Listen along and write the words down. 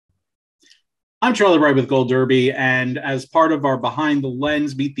I'm Charlie Wright with Gold Derby, and as part of our Behind the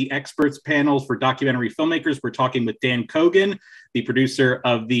Lens Meet the Experts panel for documentary filmmakers, we're talking with Dan Cogan, the producer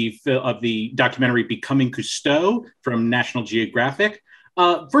of the documentary Becoming Cousteau from National Geographic.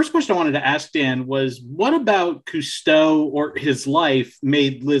 First question I wanted to ask Dan was, what about Cousteau or his life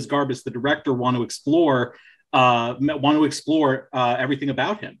made Liz Garbus, the director, want to explore everything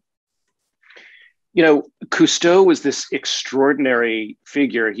about him? You know, Cousteau was this extraordinary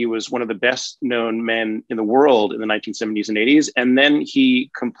figure. He was one of the best known men in the world in the 1970s and 80s. And then he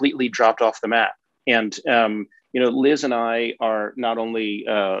completely dropped off the map. And, Liz and I are not only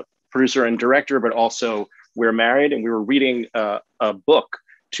producer and director, but also we're married. And we were reading a book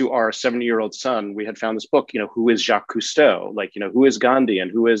to our 70-year-old son. We had found this book, who is Jacques Cousteau? Who is Gandhi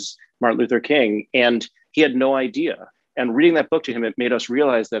and who is Martin Luther King? And he had no idea. And reading that book to him, it made us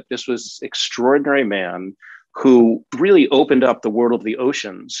realize that this was this extraordinary man who really opened up the world of the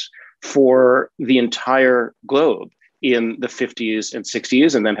oceans for the entire globe in the 50s and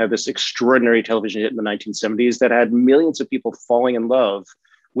 60s, and then had this extraordinary television hit in the 1970s that had millions of people falling in love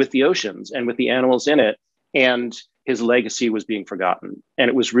with the oceans and with the animals in it. And his legacy was being forgotten. And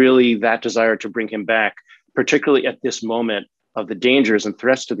it was really that desire to bring him back, particularly at this moment of the dangers and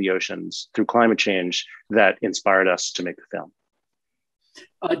threats to the oceans through climate change, that inspired us to make the film.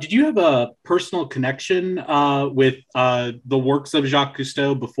 Did you have a personal connection with the works of Jacques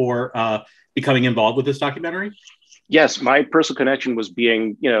Cousteau before becoming involved with this documentary? Yes, my personal connection was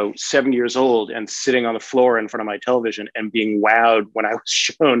being, 7 years old and sitting on the floor in front of my television and being wowed when I was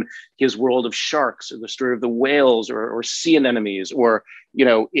shown his world of sharks or the story of the whales or sea anemones, or,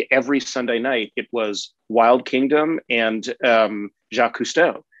 every Sunday night it was Wild Kingdom and Jacques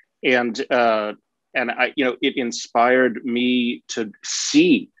Cousteau. And it inspired me to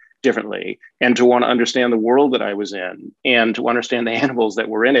see differently and to want to understand the world that I was in and to understand the animals that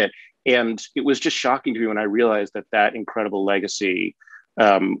were in it. And it was just shocking to me when I realized that incredible legacy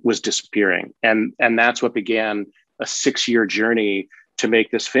was disappearing. And that's what began a 6-year journey to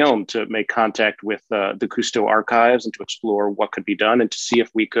make this film, to make contact with the Cousteau archives and to explore what could be done and to see if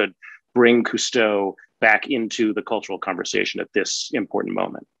we could bring Cousteau back into the cultural conversation at this important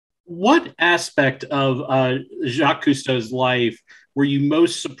moment. What aspect of Jacques Cousteau's life were you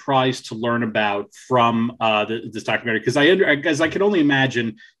most surprised to learn about from this documentary? Because I can only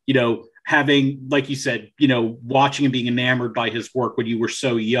imagine, having, like you said, watching and being enamored by his work when you were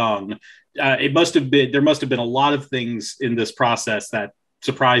so young. There must have been a lot of things in this process that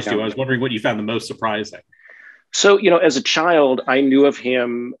surprised you. I was wondering what you found the most surprising. So, as a child, I knew of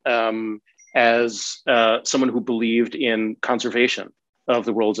him as someone who believed in conservation of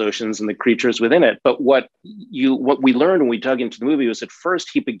the world's oceans and the creatures within it. But what we learned when we dug into the movie was, at first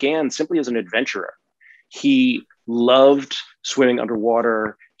he began simply as an adventurer. He loved swimming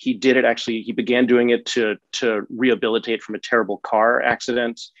underwater. He did it he began doing it to rehabilitate from a terrible car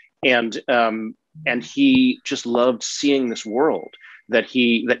accident. And he just loved seeing this world that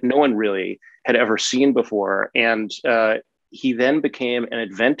no one really had ever seen before. And he then became an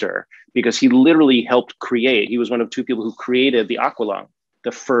inventor because he literally helped create. He was one of 2 people who created the aqualung,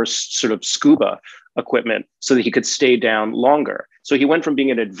 the first sort of scuba equipment, so that he could stay down longer. So he went from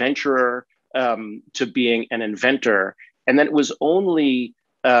being an adventurer to being an inventor. And then it was only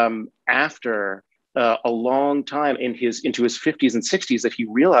after a long time into his 50s and 60s that he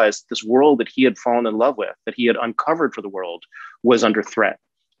realized this world that he had fallen in love with, that he had uncovered for the world, was under threat.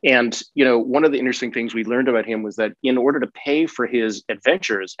 And, one of the interesting things we learned about him was that in order to pay for his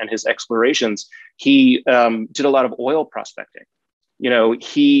adventures and his explorations, he did a lot of oil prospecting.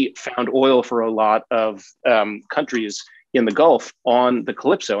 He found oil for a lot of countries in the Gulf on the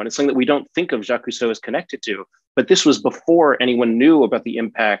Calypso. And it's something that we don't think of Jacques Cousteau as connected to. But this was before anyone knew about the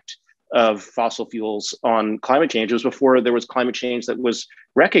impact of fossil fuels on climate change. It was before there was climate change that was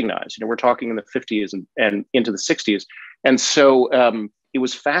recognized. We're talking in the 50s and into the 60s. And so it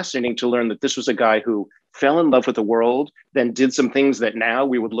was fascinating to learn that this was a guy who fell in love with the world, then did some things that now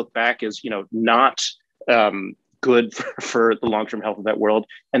we would look back as, not good for the long-term health of that world,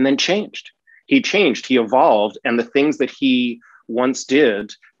 and then changed. He changed, he evolved, and the things that he once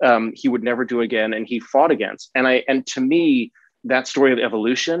did, he would never do again, and he fought against. And to me, that story of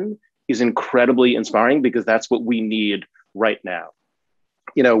evolution is incredibly inspiring, because that's what we need right now.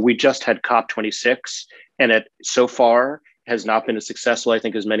 We just had COP26, and it so far has not been as successful, I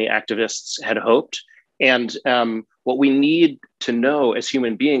think, as many activists had hoped. And what we need to know as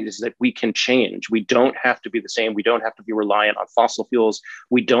human beings is that we can change. We don't have to be the same. We don't have to be reliant on fossil fuels.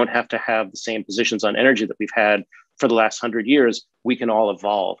 We don't have to have the same positions on energy that we've had for the last 100 years. We can all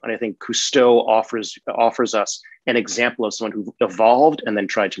evolve. And I think Cousteau offers us an example of someone who evolved and then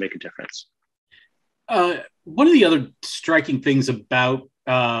tried to make a difference. One of the other striking things about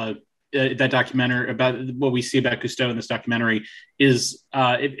that documentary, about what we see about Cousteau in this documentary, is,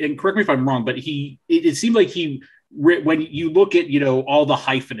 and correct me if I'm wrong, but it seemed like when you look at, all the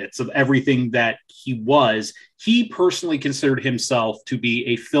hyphenates of everything that he personally considered himself to be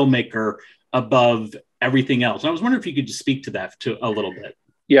a filmmaker above everything else. And I was wondering if you could just speak to that a little bit.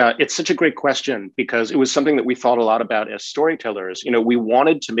 Yeah, it's such a great question, because it was something that we thought a lot about as storytellers. We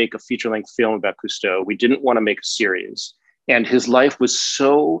wanted to make a feature-length film about Cousteau. We didn't want to make a series. And his life was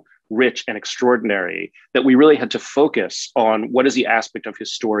so rich and extraordinary that we really had to focus on what is the aspect of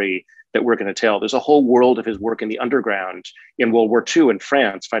his story that we're going to tell. There's a whole world of his work in the underground in World War II in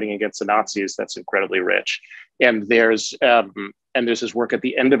France, fighting against the Nazis, that's incredibly rich. And there's his work at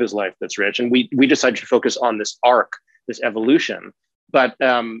the end of his life that's rich. And we decided to focus on this arc, this evolution. But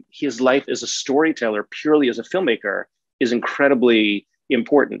his life as a storyteller, purely as a filmmaker, is incredibly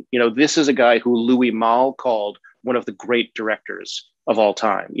important. This is a guy who Louis Malle called one of the great directors of all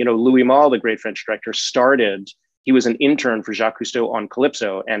time. Louis Malle, the great French director, he was an intern for Jacques Cousteau on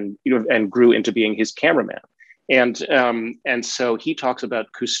Calypso, and grew into being his cameraman. And so he talks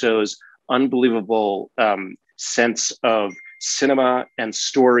about Cousteau's unbelievable sense of cinema and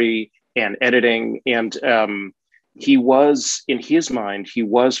story and editing. And he was, in his mind, he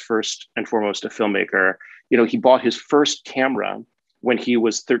was first and foremost a filmmaker. He bought his first camera when he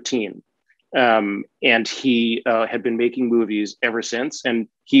was 13. And he had been making movies ever since. And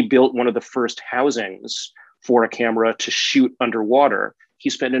he built one of the first housings for a camera to shoot underwater. He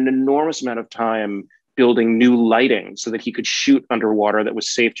spent an enormous amount of time building new lighting so that he could shoot underwater, that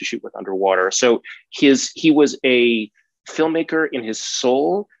was safe to shoot with underwater. So he was a filmmaker in his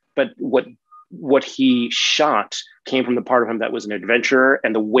soul, but what he shot came from the part of him that was an adventurer,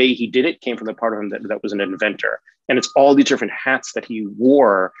 and the way he did it came from the part of him that was an inventor. And it's all these different hats that he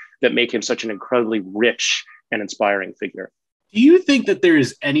wore that make him such an incredibly rich and inspiring figure. Do you think that there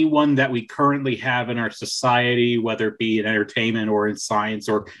is anyone that we currently have in our society, whether it be in entertainment or in science,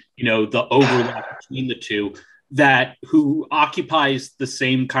 or the overlap between the two, who occupies the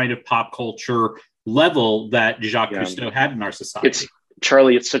same kind of pop culture level that Jacques Cousteau had in our society?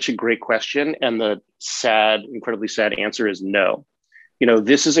 Charlie, it's such a great question. And the incredibly sad answer is no.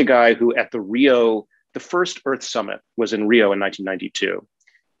 This is a guy who at the first Earth Summit was in Rio in 1992.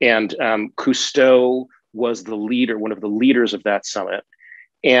 And Cousteau was one of the leaders of that summit.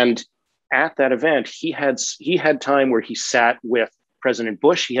 And at that event, he had time where he sat with President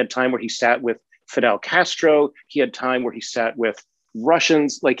Bush. He had time where he sat with Fidel Castro. He had time where he sat with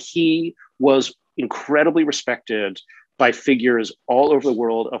Russians. Like, he was incredibly respected by figures all over the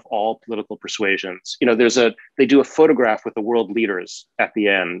world of all political persuasions. They do a photograph with the world leaders at the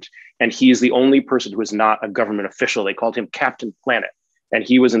end, and he's the only person who is not a government official. They called him Captain Planet, and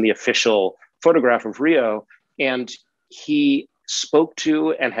he was in the official photograph of Rio, and he spoke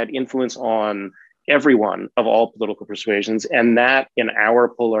to and had influence on everyone of all political persuasions. And that, in our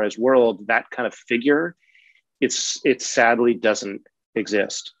polarized world, that kind of figure, it sadly doesn't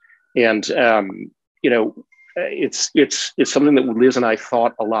exist. And it's something that Liz and I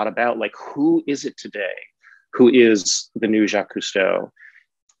thought a lot about, like, who is it today who is the new Jacques Cousteau?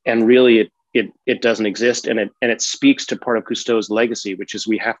 And really it doesn't exist. And it speaks to part of Cousteau's legacy, which is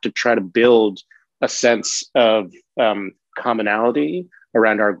we have to try to build a sense of commonality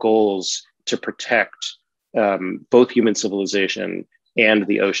around our goals to protect both human civilization and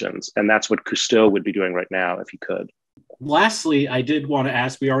the oceans. And that's what Cousteau would be doing right now if he could. Lastly, I did want to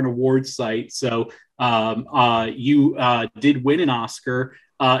ask, we are an awards site. So you did win an Oscar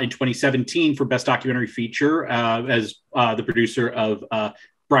in 2017 for Best Documentary Feature as the producer of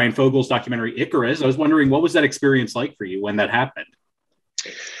Brian Fogel's documentary Icarus. I was wondering, what was that experience like for you when that happened?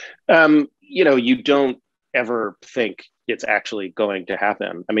 You don't ever think it's actually going to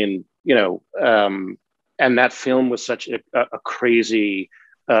happen. I mean, and that film was such a crazy,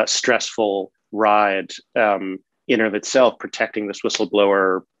 stressful ride in and of itself, protecting this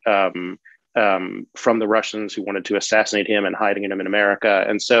whistleblower from the Russians who wanted to assassinate him and hiding him in America.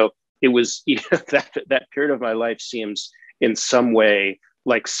 And so it was that period of my life seems in some way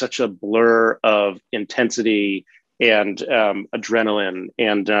like such a blur of intensity and adrenaline.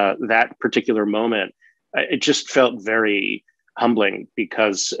 And that particular moment, it just felt very humbling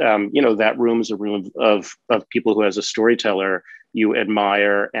because, that room is a room of people who, as a storyteller, you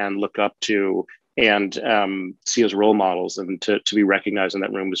admire and look up to and see as role models. And to be recognized in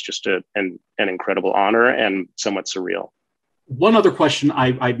that room was just an incredible honor and somewhat surreal. One other question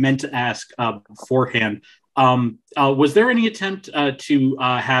I meant to ask beforehand. Was there any attempt to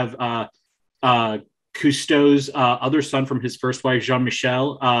have Cousteau's other son from his first wife,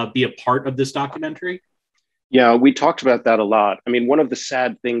 Jean-Michel, be a part of this documentary? Yeah, we talked about that a lot. I mean, one of the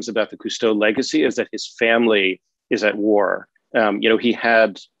sad things about the Cousteau legacy is that his family is at war. He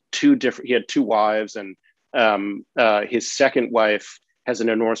had two wives, and his second wife has an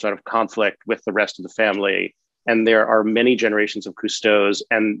enormous amount of conflict with the rest of the family. And there are many generations of Cousteaus,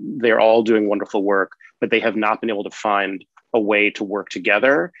 and they're all doing wonderful work, but they have not been able to find a way to work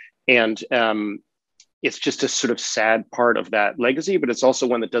together. And it's just a sort of sad part of that legacy, but it's also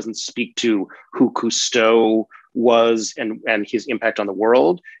one that doesn't speak to who Cousteau was and his impact on the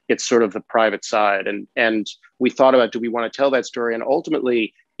world. It's sort of the private side. And we thought about, do we want to tell that story? And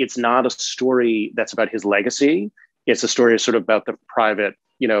ultimately, it's not a story that's about his legacy. It's a story sort of about the private,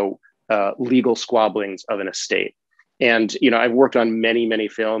 legal squabblings of an estate. And, I've worked on many, many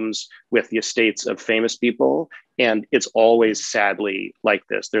films with the estates of famous people, and it's always sadly like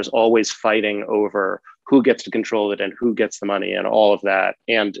this. There's always fighting over who gets to control it and who gets the money and all of that.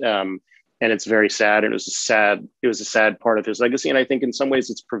 And it's very sad. And it was a sad part of his legacy. And I think in some ways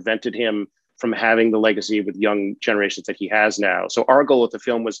it's prevented him from having the legacy with young generations that he has now. So our goal with the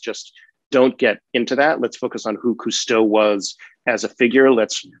film was just, don't get into that. Let's focus on who Cousteau was as a figure.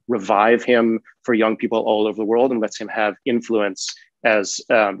 Let's revive him for young people all over the world, and let's him have influence as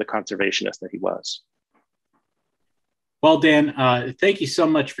the conservationist that he was. Well, Dan, thank you so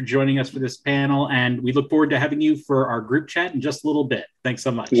much for joining us for this panel, and we look forward to having you for our group chat in just a little bit. Thanks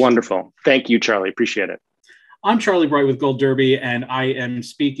so much. Wonderful. Thank you, Charlie. Appreciate it. I'm Charlie Bright with Gold Derby, and I am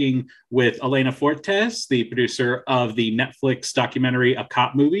speaking with Elena Fortes, the producer of the Netflix documentary A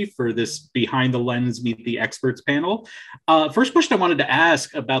Cop Movie, for this Behind the Lens Meet the Experts panel. First question I wanted to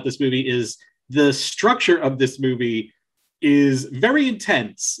ask about this movie is the structure of this movie is very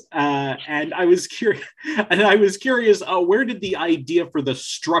intense, and I was curious. Where did the idea for the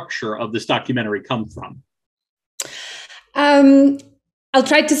structure of this documentary come from? I'll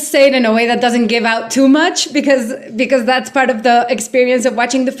try to say it in a way that doesn't give out too much because that's part of the experience of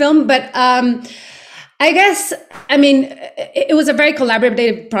watching the film. But it was a very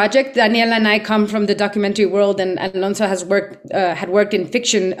collaborative project. Daniela and I come from the documentary world, and Alonso had worked in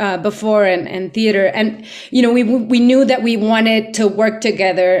fiction before and theater. And, we knew that we wanted to work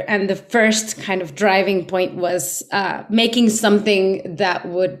together. And the first kind of driving point was making something that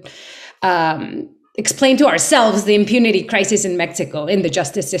would explain to ourselves the impunity crisis in Mexico in the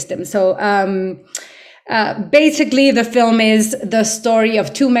justice system. So basically, the film is the story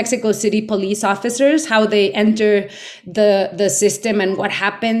of two Mexico City police officers, how they enter the system and what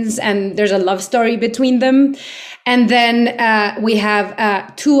happens. And there's a love story between them. And then we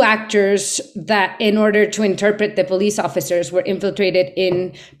have two actors that, in order to interpret the police officers, were infiltrated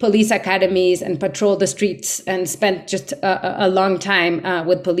in police academies and patrolled the streets and spent just a long time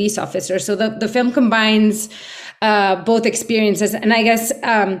with police officers. So the film combines both experiences. And I guess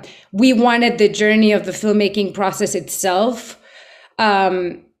we wanted the journey of the filmmaking process itself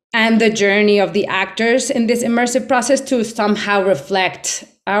and the journey of the actors in this immersive process to somehow reflect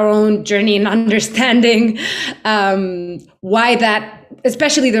our own journey in understanding why that,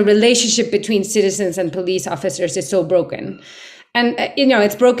 especially the relationship between citizens and police officers, is so broken. And,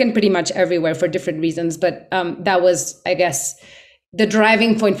 it's broken pretty much everywhere for different reasons. But that was, I guess, the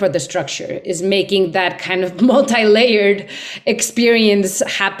driving point for the structure, is making that kind of multi-layered experience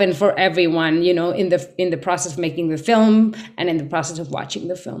happen for everyone, in the process of making the film and in the process of watching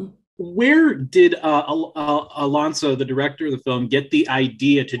the film. Where did Alonso, the director of the film, get the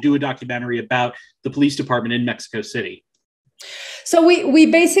idea to do a documentary about the police department in Mexico City? So we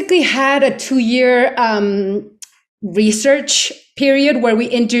basically had a 2-year research period where we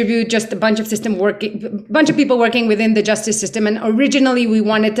interviewed just a bunch of people working within the justice system. And originally we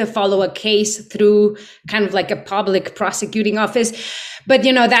wanted to follow a case through kind of like a public prosecuting office, but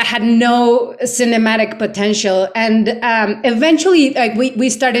that had no cinematic potential. And eventually, we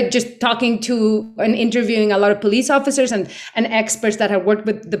started just talking to and interviewing a lot of police officers and experts that had worked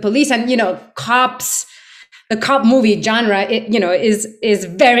with the police, and cops. The cop movie genre, is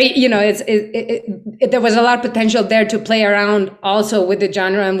very, there was a lot of potential there to play around also with the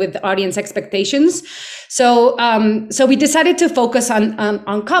genre and with the audience expectations. So we decided to focus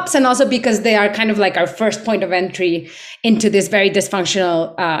on cops, and also because they are kind of like our first point of entry into this very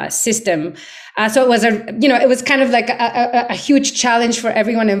dysfunctional system. So it was kind of like a huge challenge for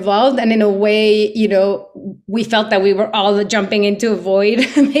everyone involved. And in a way, we felt that we were all jumping into a void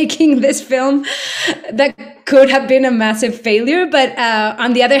making this film that could have been a massive failure. But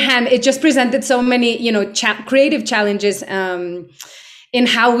on the other hand, it just presented so many, creative challenges in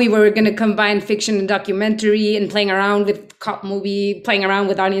how we were going to combine fiction and documentary, and playing around with cop movie, playing around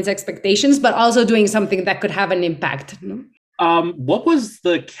with audience expectations, but also doing something that could have an impact. What was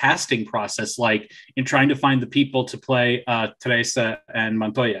the casting process like in trying to find the people to play Teresa and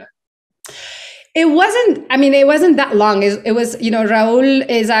Montoya? It wasn't that long. It was, Raul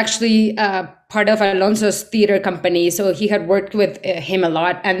is actually part of Alonso's theater company, so he had worked with him a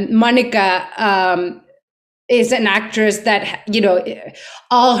lot. And Monica is an actress that,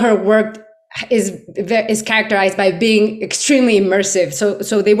 all her work is characterized by being extremely immersive.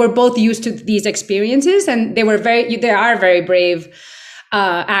 So they were both used to these experiences, and they are very brave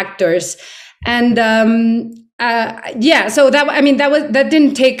actors. And so that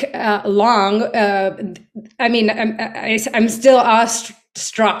didn't take long. I'm still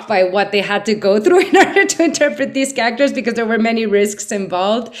awestruck by what they had to go through in order to interpret these characters, because there were many risks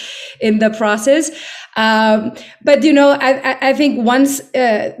involved in the process. But I think once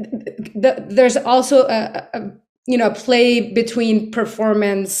there's also a play between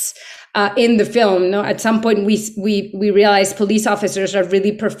performance in the film. No, at some point we realize police officers are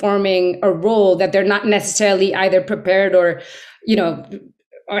really performing a role that they're not necessarily either prepared or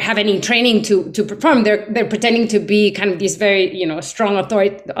have any training to perform. They're pretending to be kind of these very strong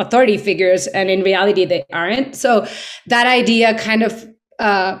authority figures, and in reality they aren't. So that idea kind of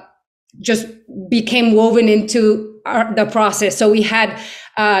just became woven into the process. So we had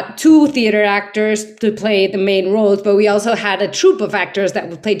 2 theater actors to play the main roles, but we also had a troupe of actors that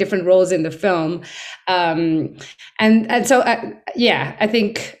would play different roles in the film. And so I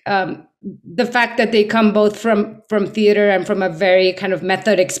think the fact that they come both from theater and from a very kind of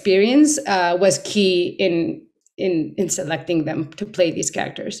method experience was key in selecting them to play these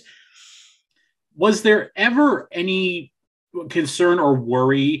characters. Was there ever any concern or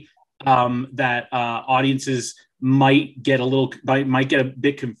worry that audiences might get a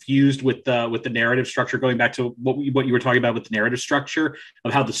bit confused with the narrative structure, going back to what you were talking about with the narrative structure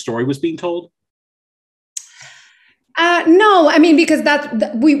of how the story was being told? No, because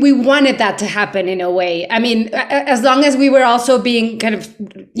we wanted that to happen in a way. As long as we were also being kind of,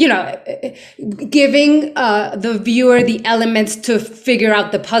 giving the viewer the elements to figure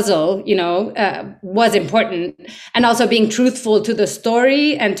out the puzzle, was important, and also being truthful to the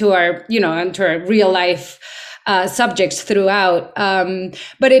story and to our real life subjects throughout. And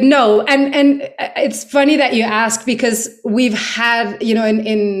it's funny that you ask, because we've had,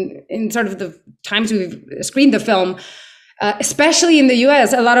 in sort of the times we've screened the film, especially in the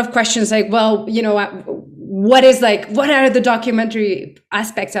US, a lot of questions like, well, what are the documentary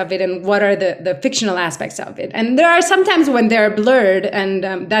aspects of it, and what are the fictional aspects of it? And there are sometimes when they're blurred, and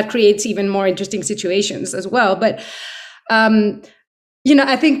that creates even more interesting situations as well. But I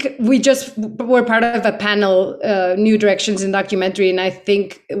think we just were part of a panel, New Directions in Documentary. And I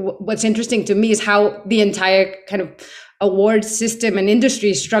think what's interesting to me is how the entire kind of award system and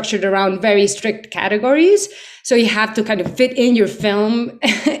industry is structured around very strict categories. So you have to kind of fit in your film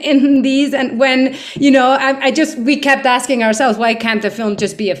in these. And when, we kept asking ourselves, why can't the film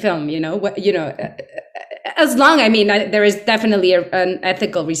just be a film? As long, there is definitely an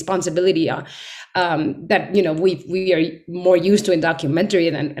ethical responsibility that we are more used to in documentary,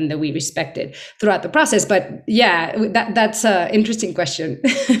 and that we respected throughout the process. But that's an interesting question.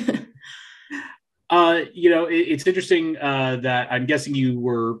 It's interesting that I'm guessing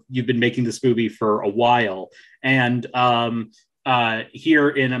you've been making this movie for a while, and here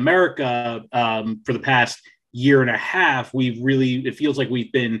in America for the past year and a half, it feels like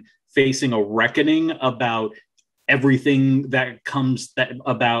we've been facing a reckoning about everything that comes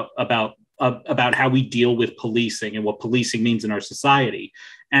about how we deal with policing and what policing means in our society.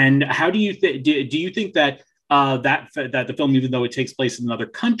 And how do you think that that the film, even though it takes place in another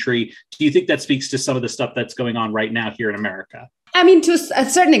country, do you think that speaks to some of the stuff that's going on right now here in America? To a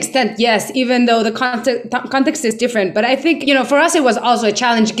certain extent, yes, even though the context is different. But I think, for us, it was also a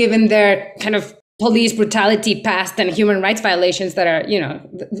challenge, given their kind of police brutality past and human rights violations that are,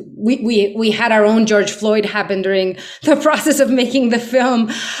 we had our own George Floyd happen during the process of making the film.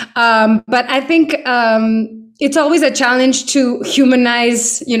 But I think it's always a challenge to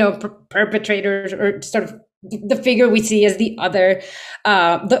humanize, perpetrators, or sort of the figure we see as the other,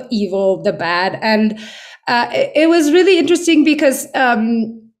 the evil, the bad. And it was really interesting because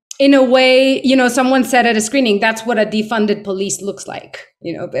in a way, someone said at a screening, that's what a defunded police looks like,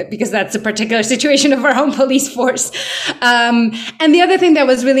 because that's a particular situation of our own police force. And the other thing that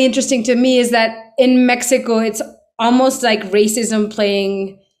was really interesting to me is that in Mexico, it's almost like racism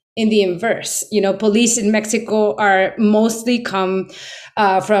playing in the inverse. Police in Mexico are mostly come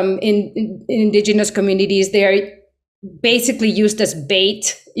from indigenous communities. They are basically used as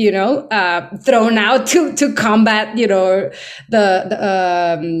bait, thrown out to combat, the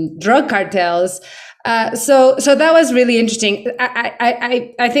drug cartels. So that was really interesting.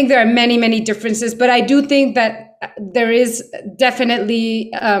 I think there are many, many differences, but I do think that there is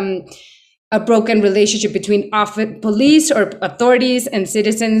definitely a broken relationship between police or authorities and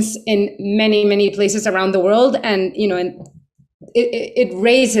citizens in many, many places around the world. And, it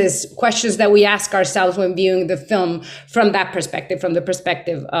raises questions that we ask ourselves when viewing the film from that perspective, from the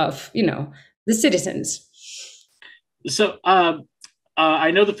perspective of, the citizens. So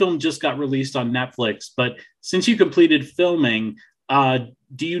I know the film just got released on Netflix, but since you completed filming,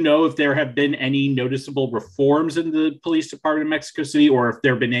 do you know if there have been any noticeable reforms in the police department of Mexico City, or if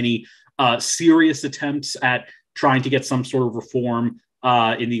there have been any serious attempts at trying to get some sort of reform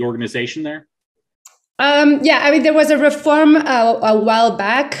in the organization there? There was a reform a while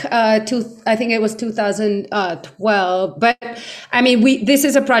back. I think it was 2012. But this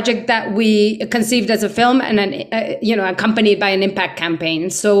is a project that we conceived as a film and then, accompanied by an impact campaign.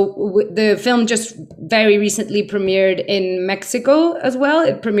 So the film just very recently premiered in Mexico as well.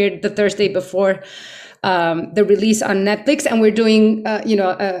 It premiered the Thursday before the release on Netflix, and we're doing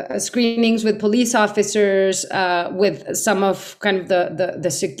screenings with police officers, with some of kind of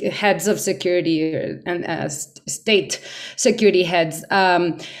the heads of security and state security heads,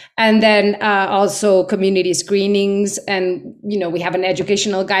 and then also community screenings, and we have an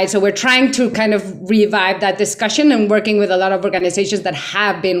educational guide. So we're trying to kind of revive that discussion and working with a lot of organizations that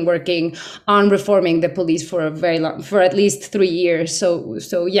have been working on reforming the police for at least 3 years. So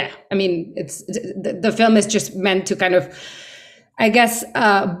yeah, it's the film is just meant to kind of, I guess,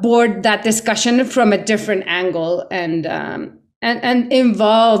 board that discussion from a different angle and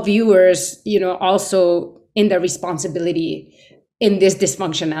involve viewers, also in their responsibility in this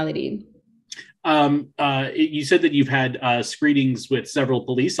dysfunctionality. You said that you've had screenings with several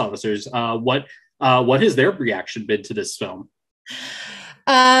police officers. What has their reaction been to this film?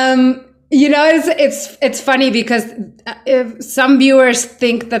 It's funny because if some viewers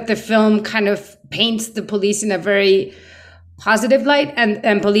think that the film kind of paints the police in a very positive light,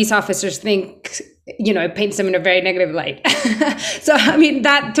 and police officers think, it paints them in a very negative light. So,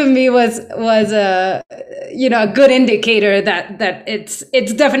 that to me was a good indicator that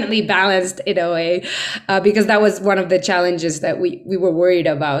it's definitely balanced in a way, because that was one of the challenges that we were worried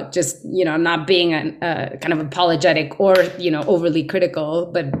about, just, not being kind of apologetic or, overly critical,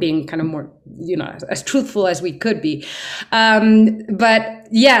 but being kind of more, as truthful as we could be. But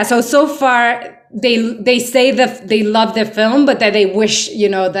yeah, so far they say that they love the film, but that they wish,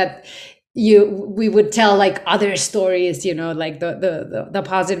 that we would tell like other stories, like the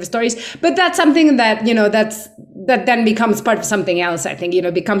positive stories. But that's something that, that then becomes part of something else, I think,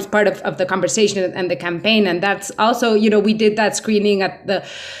 becomes part of the conversation and the campaign. And that's also, we did that screening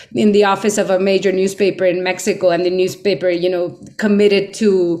in the office of a major newspaper in Mexico, and the newspaper, committed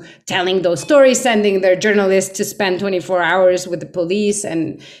to telling those stories, sending their journalists to spend 24 hours with the police.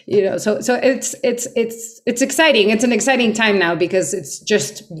 And, so it's exciting. It's an exciting time now because it's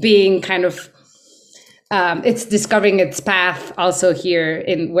just being kind of, it's discovering its path also here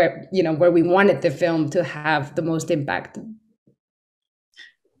in where we wanted the film to have the most impact.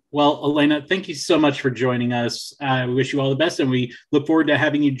 Well, Elena, thank you so much for joining us. We wish you all the best, and we look forward to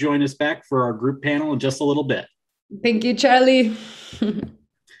having you join us back for our group panel in just a little bit. Thank you, Charlie.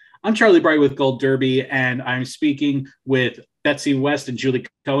 I'm Charlie Bright with Gold Derby, and I'm speaking with Betsy West and Julie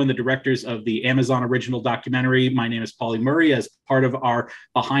Cohen, the directors of the Amazon original documentary, My Name is Pauli Murray, as part of our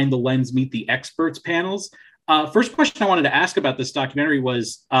Behind the Lens Meet the Experts panels. First question I wanted to ask about this documentary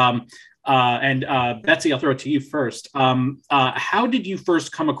was, Betsy, I'll throw it to you first. How did you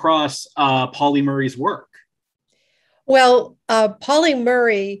first come across Pauli Murray's work? Well, Pauli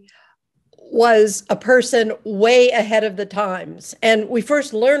Murray was a person way ahead of the times. And we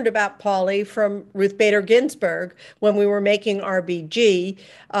first learned about Pauli from Ruth Bader Ginsburg when we were making RBG.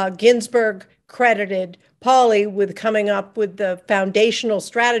 Ginsburg credited Pauli with coming up with the foundational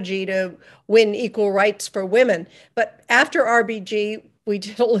strategy to win equal rights for women. But after RBG, we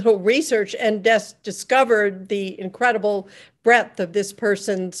did a little research and discovered the incredible breadth of this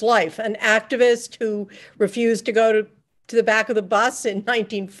person's life. An activist who refused to go to the back of the bus in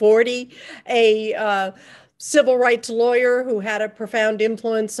 1940, a civil rights lawyer who had a profound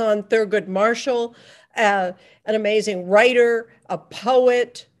influence on Thurgood Marshall, an amazing writer, a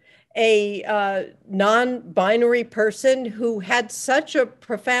poet, a non-binary person who had such a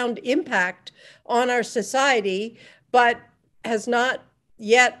profound impact on our society, but has not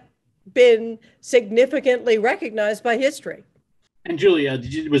yet been significantly recognized by history. And Julia,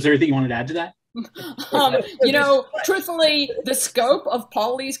 was there anything you wanted to add to that? Truthfully, the scope of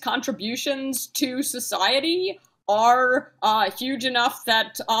Pauli's contributions to society are huge enough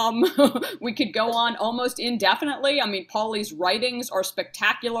that we could go on almost indefinitely. I mean, Pauli's writings are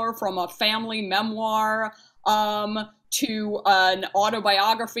spectacular, from a family memoir to an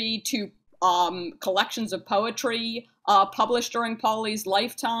autobiography to collections of poetry published during Pauli's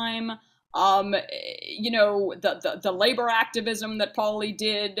lifetime. The labor activism that Pauli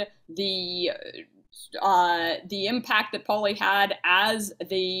did, the impact that Pauli had as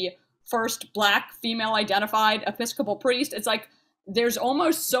the first Black female identified Episcopal priest. It's like there's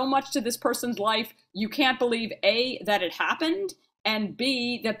almost so much to this person's life you can't believe, A, that it happened, and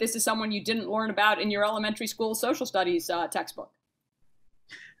B, that this is someone you didn't learn about in your elementary school social studies textbook.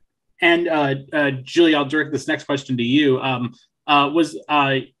 And Julie, I'll direct this next question to you. I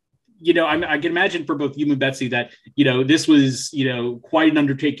can imagine for both you and Betsy that, this was, quite an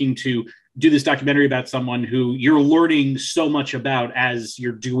undertaking to do this documentary about someone who you're learning so much about as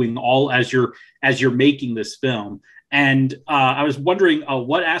you're doing as you're making this film. And I was wondering,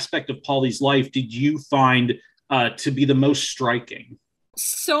 what aspect of Pauli's life did you find to be the most striking?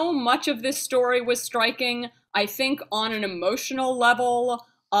 So much of this story was striking. I think on an emotional level,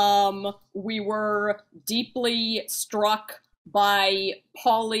 we were deeply struck by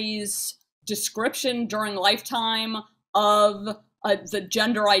Pauli's description during lifetime of the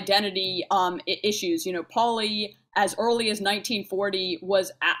gender identity issues. Pauli, as early as 1940,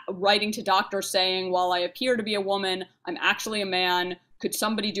 was writing to doctors saying, while I appear to be a woman, I'm actually a man. Could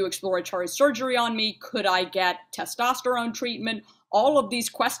somebody do exploratory surgery on me? Could I get testosterone treatment? All of these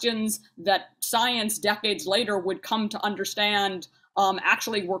questions that science decades later would come to understand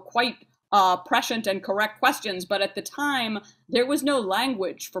actually were quite prescient and correct questions. But at the time, there was no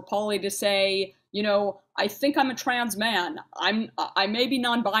language for Pauli to say, I think I'm a trans man. I may be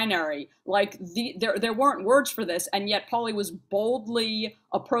non-binary. There weren't words for this, and yet Pauli was boldly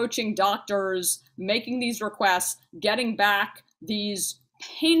approaching doctors, making these requests, getting back these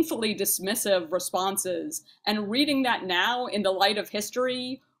painfully dismissive responses. And reading that now in the light of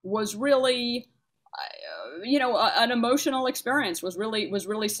history was really, an emotional experience. Was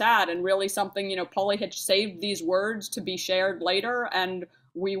really sad, and really something. Pauli had saved these words to be shared later, and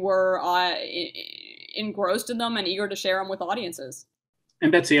we were engrossed in them and eager to share them with audiences.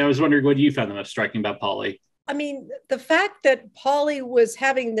 And Betsy, I was wondering what you found the most striking about Pauli. I mean, the fact that Pauli was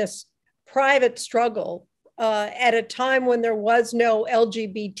having this private struggle at a time when there was no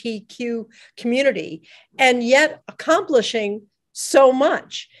LGBTQ community, and yet accomplishing so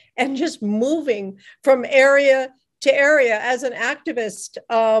much and just moving from area to area as an activist,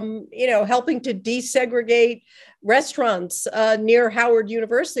 helping to desegregate restaurants near Howard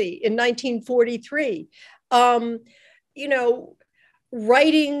University in 1943,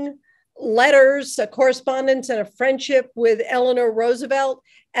 writing letters, a correspondence and a friendship with Eleanor Roosevelt,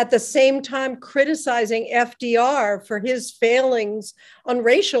 at the same time criticizing FDR for his failings on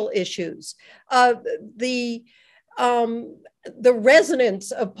racial issues. The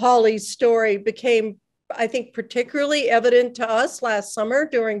resonance of Pauli's story became, I think, particularly evident to us last summer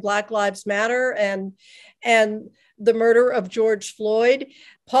during Black Lives Matter and the murder of George Floyd.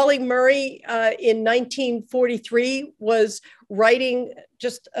 Pauli Murray in 1943 was writing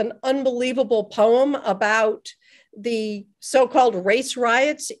just an unbelievable poem about the so-called race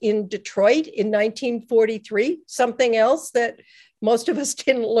riots in Detroit in 1943, something else that most of us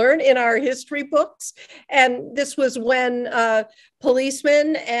didn't learn in our history books. And this was when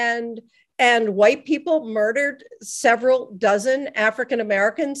policemen and white people murdered several dozen African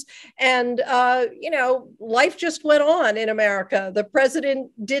Americans. And, life just went on in America. The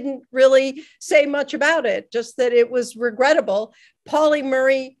president didn't really say much about it, just that it was regrettable. Pauli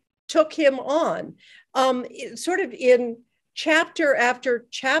Murray took him on. Sort of in chapter after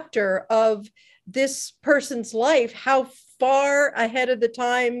chapter of this person's life, how far ahead of the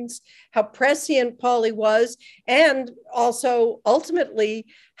times, how prescient Pauli was, and also ultimately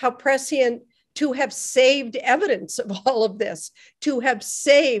how prescient to have saved evidence of all of this, to have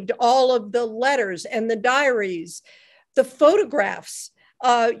saved all of the letters and the diaries, the photographs,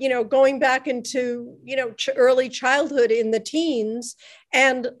 going back into, early childhood in the teens,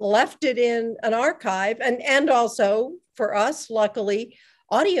 and left it in an archive, and also for us, luckily,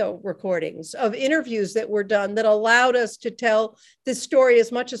 audio recordings of interviews that were done that allowed us to tell this story as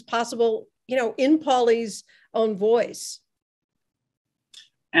much as possible, in Pauli's own voice.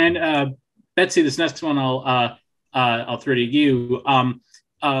 And Betsy, this next one I'll throw to you.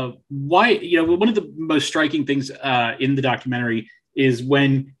 Why? One of the most striking things in the documentary is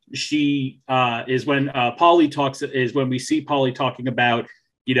when we see Pauli talking about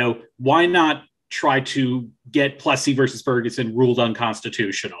why not try to get Plessy versus Ferguson ruled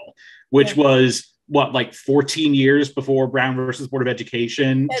unconstitutional, which was like 14 years before Brown versus Board of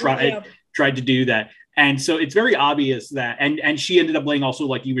Education tried to do that. And so it's very obvious that, and she ended up laying also,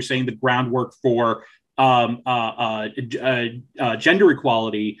 like you were saying, the groundwork for gender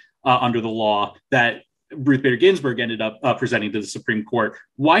equality under the law that Ruth Bader Ginsburg ended up presenting to the Supreme Court.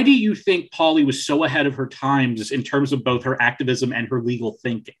 Why do you think Pauli was so ahead of her times in terms of both her activism and her legal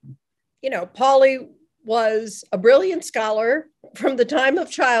thinking? Pauli was a brilliant scholar from the time of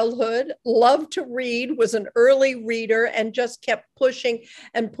childhood, loved to read, was an early reader, and just kept pushing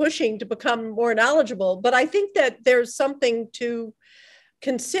and pushing to become more knowledgeable. But I think that there's something to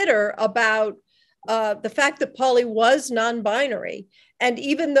consider about the fact that Pauli was non-binary. And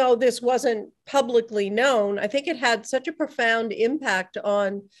even though this wasn't publicly known, I think it had such a profound impact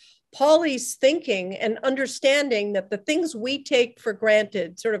on Pauli's thinking and understanding that the things we take for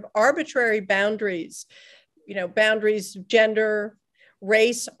granted, sort of arbitrary boundaries, boundaries of gender,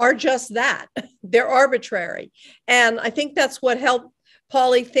 race, are just that. They're arbitrary. And I think that's what helped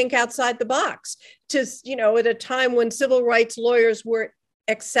Pauli think outside the box to, at a time when civil rights lawyers were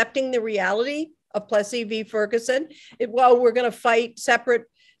accepting the reality of Plessy v. Ferguson. We're going to fight separate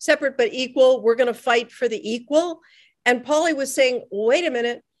but equal. We're going to fight for the equal. And Pauli was saying, wait a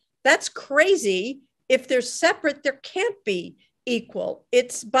minute, that's crazy. If they're separate, there can't be equal.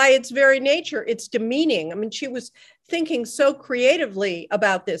 It's by its very nature, it's demeaning. I mean, she was thinking so creatively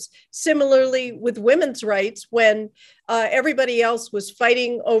about this. Similarly with women's rights, when everybody else was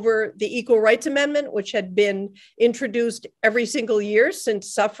fighting over the Equal Rights Amendment, which had been introduced every single year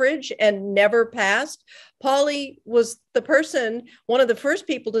since suffrage and never passed, Pauli was one of the first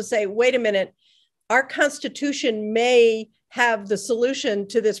people to say, wait a minute, our Constitution may have the solution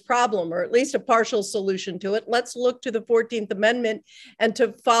to this problem, or at least a partial solution to it. Let's look to the 14th Amendment and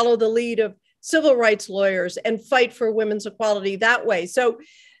to follow the lead of civil rights lawyers and fight for women's equality that way. So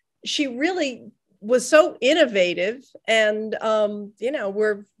she really was so innovative, and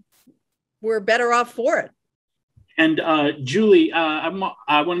we're better off for it. And Julie, I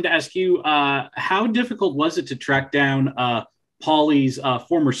wanted to ask you, how difficult was it to track down Pauli's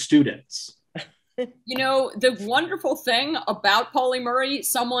former students? The wonderful thing about Pauli Murray,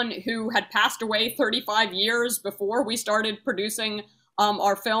 someone who had passed away 35 years before we started producing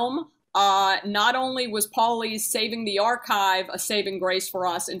our film, not only was Pauli's Saving the Archive a saving grace for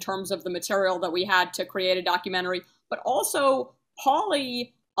us in terms of the material that we had to create a documentary, but also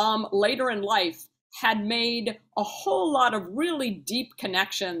Pauli, later in life, had made a whole lot of really deep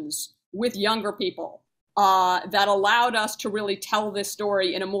connections with younger people. That allowed us to really tell this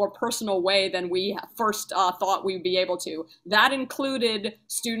story in a more personal way than we first thought we'd be able to. That included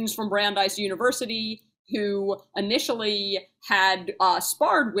students from Brandeis University who initially had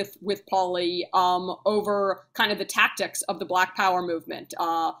sparred with Pauli over kind of the tactics of the Black Power movement.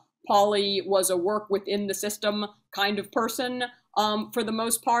 Pauli was a work within the system kind of person for the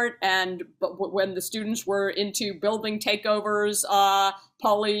most part, but when the students were into building takeovers,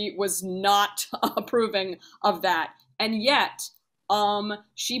 Pauli was not approving of that. And yet,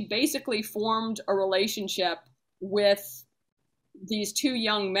 she basically formed a relationship with these two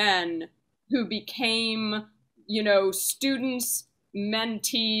young men who became, students,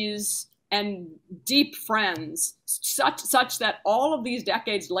 mentees, and deep friends, such that all of these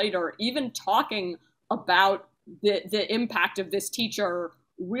decades later, even talking about the impact of this teacher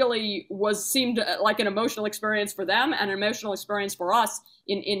really seemed like an emotional experience for them and an emotional experience for us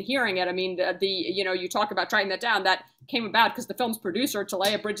in hearing it. I mean, you talk about tracking that down. That came about because the film's producer,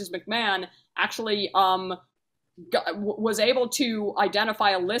 Talea Bridges McMahon, actually was able to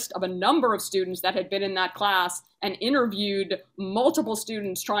identify a list of a number of students that had been in that class and interviewed multiple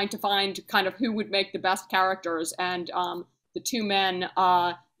students trying to find kind of who would make the best characters. And the two men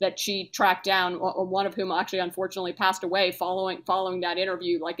that she tracked down, one of whom actually unfortunately passed away following that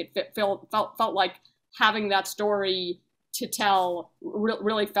interview, like it felt like having that story to tell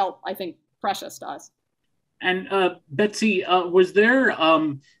really felt, I think, precious to us. And Betsy,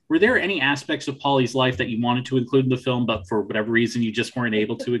 were there any aspects of Pauli's life that you wanted to include in the film, but for whatever reason you just weren't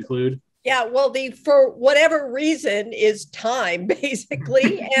able to include? Yeah, well, for whatever reason is time,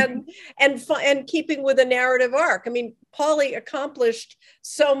 basically, and keeping with a narrative arc. I mean, Pauli accomplished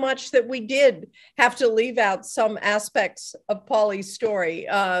so much that we did have to leave out some aspects of Pauli's story.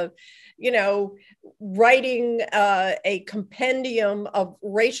 Writing a compendium of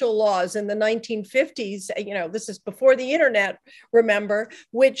racial laws in the 1950s, this is before the internet, remember,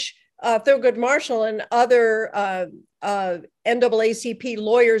 which Thurgood Marshall and other NAACP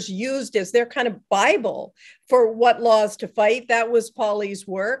lawyers used as their kind of Bible for what laws to fight. That was Pauli's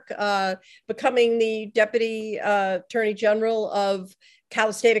work, becoming the Deputy Attorney General of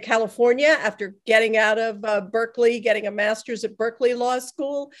State of California after getting out of Berkeley, getting a master's at Berkeley Law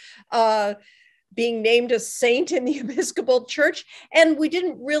School, being named a saint in the Episcopal Church. And we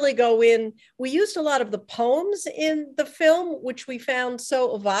didn't really go in. We used a lot of the poems in the film, which we found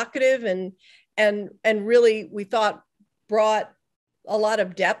so evocative and really, we thought, brought a lot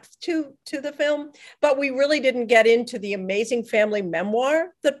of depth to the film. But we really didn't get into the amazing family memoir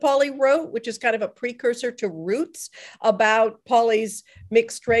that Pauli wrote, which is kind of a precursor to Roots, about Pauli's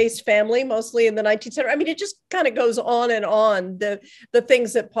mixed race family, mostly in the 19th century. I mean, it just kind of goes on and on, the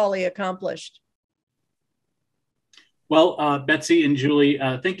things that Pauli accomplished. Well, Betsy and Julie,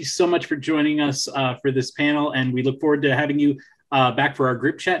 thank you so much for joining us for this panel, and we look forward to having you back for our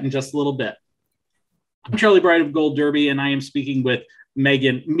group chat in just a little bit. I'm Charlie Bright of Gold Derby, and I am speaking with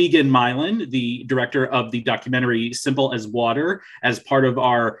Megan Mylan, the director of the documentary Simple as Water, as part of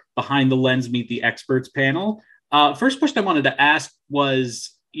our Behind the Lens Meet the Experts panel. First question I wanted to ask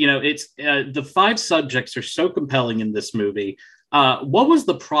was, it's the 5 subjects are so compelling in this movie. What was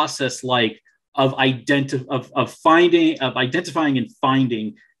the process like of identifying and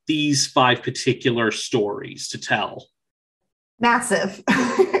finding these 5 particular stories to tell? Massive.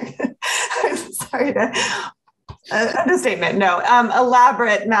 I'm sorry to understatement. No,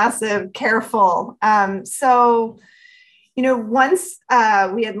 elaborate, massive, careful. Once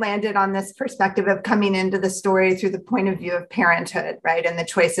we had landed on this perspective of coming into the story through the point of view of parenthood, right, and the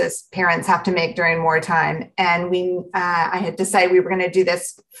choices parents have to make during wartime, and I had decided we were going to do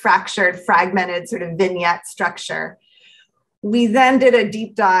this fragmented sort of vignette structure. We then did a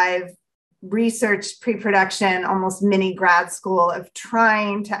deep dive research, pre-production, almost mini grad school of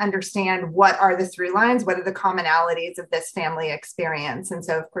trying to understand what are the through lines, what are the commonalities of this family experience. And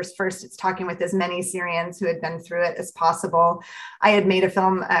so, of course, first it's talking with as many Syrians who had been through it as possible. I had made a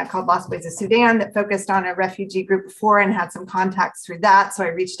film called Lost Boys of Sudan that focused on a refugee group before and had some contacts through that. So I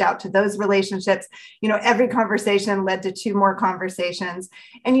reached out to those relationships. Every conversation led to 2 more conversations.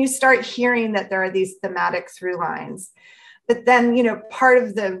 And you start hearing that there are these thematic through lines. But then, part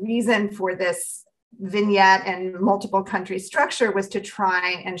of the reason for this vignette and multiple country structure was to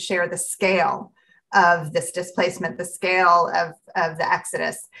try and share the scale of this displacement, the scale of the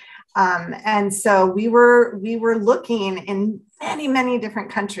exodus. And so we were looking in many, many different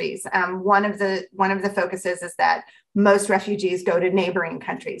countries. One of the focuses is that most refugees go to neighboring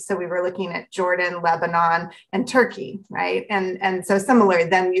countries. So we were looking at Jordan, Lebanon, and Turkey, right? And so similar,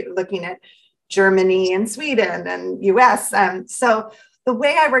 then you're looking at Germany and Sweden and US. So the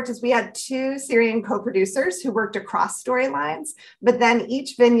way I worked is we had 2 Syrian co-producers who worked across storylines, but then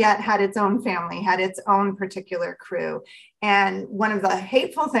each vignette had its own family, had its own particular crew. And one of the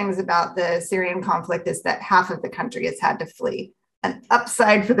hateful things about the Syrian conflict is that half of the country has had to flee. An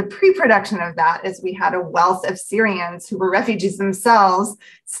upside for the pre-production of that is we had a wealth of Syrians who were refugees themselves,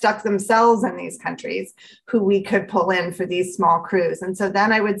 stuck themselves in these countries, who we could pull in for these small crews. And so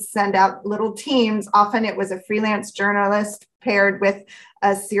then I would send out little teams. Often it was a freelance journalist paired with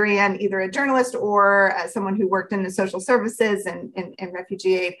a Syrian, either a journalist or someone who worked in the social services and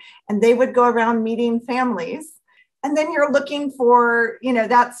refugee aid. And they would go around meeting families. And then you're looking for,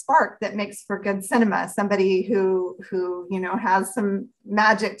 that spark that makes for good cinema, somebody who has some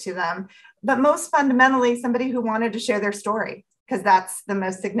magic to them, but most fundamentally, somebody who wanted to share their story, because that's the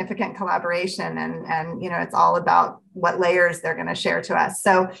most significant collaboration. And it's all about what layers they're going to share to us.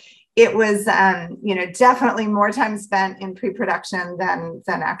 So it was, definitely more time spent in pre-production than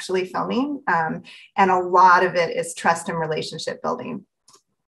actually filming. And a lot of it is trust and relationship building.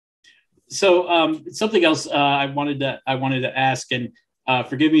 So something else I wanted to ask, and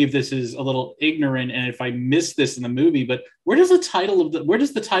forgive me if this is a little ignorant and if I missed this in the movie, but where does the title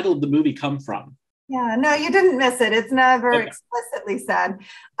of the movie come from? Yeah, no, you didn't miss it. It's never explicitly said.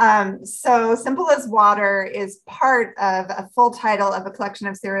 So Simple as Water is part of a full title of a collection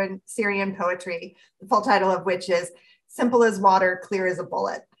of Syrian poetry, the full title of which is Simple as Water, Clear as a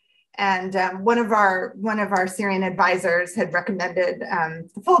Bullet. And one of our Syrian advisors had recommended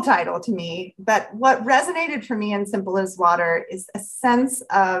the full title to me. But what resonated for me in Simple as Water is a sense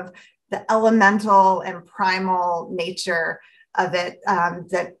of the elemental and primal nature of it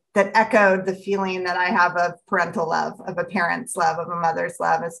that echoed the feeling that I have of parental love, of a parent's love, of a mother's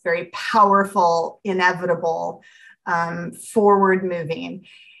love. It's very powerful, inevitable, forward moving.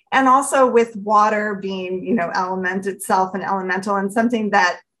 And also with water being, element itself and elemental, and something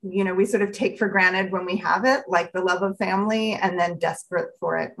that we sort of take for granted when we have it, like the love of family, and then desperate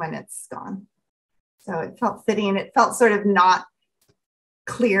for it when it's gone. So it felt fitting. It felt sort of not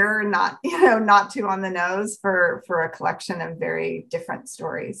clear, not too on the nose for a collection of very different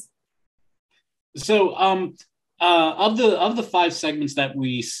stories. So of the 5 segments that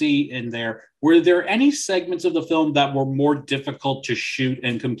we see in there, were there any segments of the film that were more difficult to shoot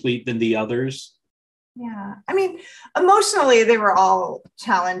and complete than the others? Yeah, I mean, emotionally, they were all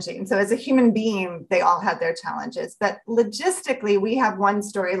challenging. So as a human being, they all had their challenges. But logistically, we have one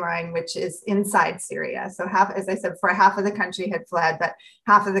storyline, which is inside Syria. So as I said, half of the country had fled, but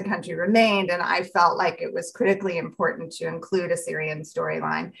half of the country remained. And I felt like it was critically important to include a Syrian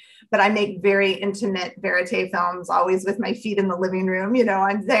storyline. But I make very intimate verite films, always with my feet in the living room.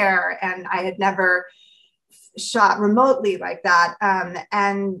 I'm there, and I had never shot remotely like that.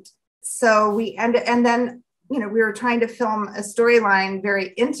 And so and then we were trying to film a storyline,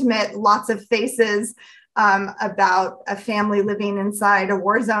 very intimate, lots of faces, about a family living inside a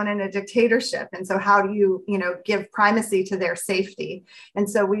war zone in a dictatorship. And so how do you give primacy to their safety? And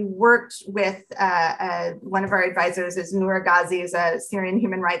so we worked with one of our advisors is Noor Ghazi, is a Syrian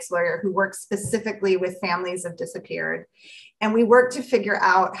human rights lawyer who works specifically with families of disappeared. And we worked to figure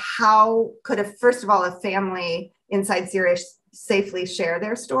out how could first of all, a family inside Syria safely share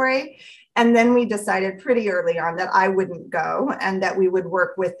their story. And then we decided pretty early on that I wouldn't go and that we would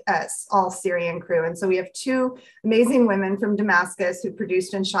work with all Syrian crew. And so we have 2 amazing women from Damascus who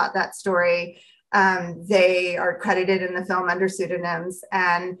produced and shot that story. They are credited in the film under pseudonyms.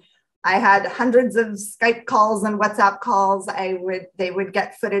 And I had hundreds of Skype calls and WhatsApp calls. They would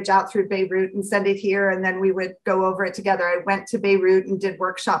get footage out through Beirut and send it here, and then we would go over it together. I went to Beirut and did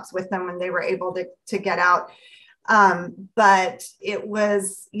workshops with them when they were able to get out. But it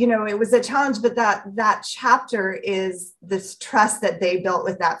was a challenge, but that chapter is this trust that they built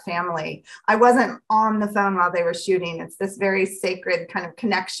with that family. I wasn't on the phone while they were shooting. It's this very sacred kind of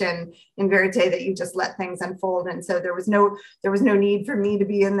connection in verite that you just let things unfold. And so there was no need for me to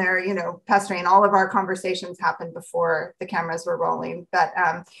be in there, pestering. All of our conversations happened before the cameras were rolling, but,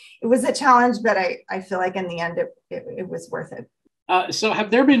 it was a challenge, but I feel like in the end, it was worth it. So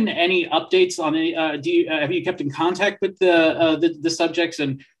have there been any updates on any, have you kept in contact with the subjects,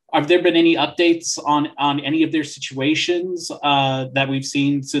 and have there been any updates on any of their situations that we've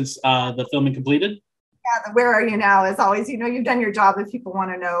seen since the filming completed? Yeah, the where are you now is always, you've done your job if people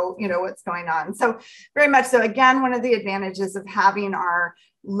want to know, what's going on. So very much so. Again, one of the advantages of having our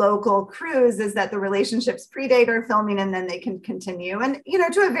local crews is that the relationships predate our filming and then they can continue. And,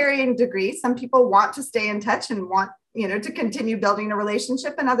 to a varying degree, some people want to stay in touch and want to continue building a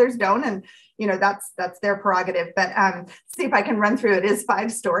relationship, and others don't. And, that's their prerogative. But see if I can run through it. It is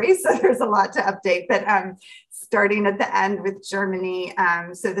 5 stories, so there's a lot to update. But starting at the end with Germany,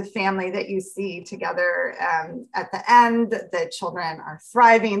 so the family that you see together at the end, the children are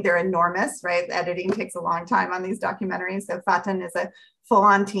thriving. They're enormous, right? The editing takes a long time on these documentaries. So Fatin is a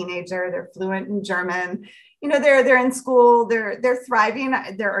full-on teenager. They're fluent in German. They're in school. They're thriving.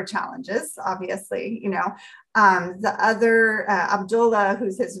 There are challenges, obviously. The other Abdullah,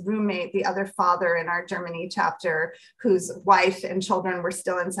 who's his roommate, the other father in our Germany chapter, whose wife and children were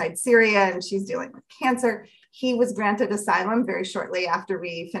still inside Syria, and she's dealing with cancer. He was granted asylum very shortly after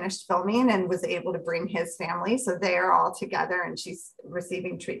we finished filming and was able to bring his family. So they are all together, and she's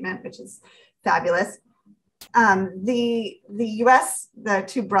receiving treatment, which is fabulous. The US, the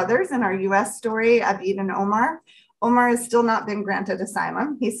 2 brothers in our US story, Abid and Omar. Omar has still not been granted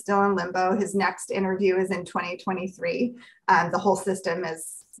asylum. He's still in limbo. His next interview is in 2023. The whole system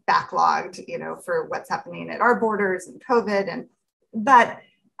is backlogged, for what's happening at our borders and COVID. But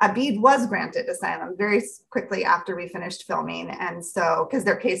Abid was granted asylum very quickly after we finished filming. And so, because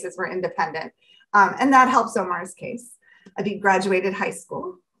their cases were independent. And that helps Omar's case. Abid graduated high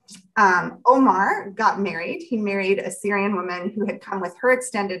school. Omar got married. He married a Syrian woman who had come with her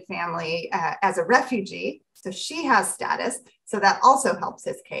extended family as a refugee. So she has status. So that also helps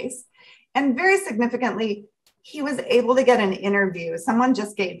his case. And very significantly, he was able to get an interview. Someone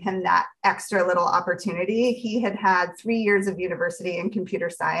just gave him that extra little opportunity. He had had 3 years of university in computer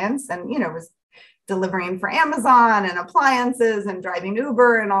science and, was delivering for Amazon and appliances and driving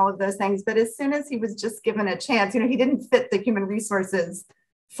Uber and all of those things. But as soon as he was just given a chance, he didn't fit the human resources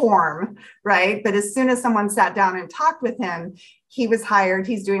form, right? But as soon as someone sat down and talked with him, he was hired.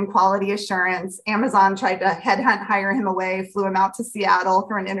 He's doing quality assurance. Amazon tried to headhunt, hire him away, flew him out to Seattle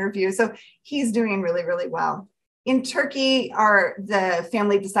for an interview. So he's doing really, really well. In Turkey, the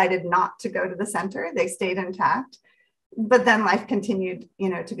family decided not to go to the center. They stayed intact, but then life continued,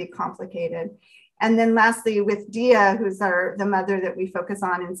 to be complicated. And then lastly, with Dia, who's the mother that we focus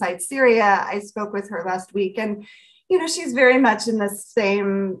on inside Syria, I spoke with her last week, and she's very much in the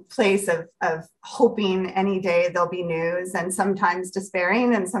same place of hoping any day there'll be news, and sometimes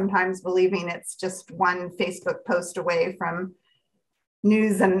despairing, and sometimes believing it's just one Facebook post away from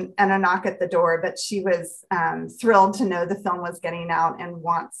news and a knock at the door. But she was thrilled to know the film was getting out and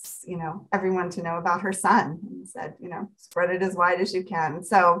wants, everyone to know about her son, and said, spread it as wide as you can.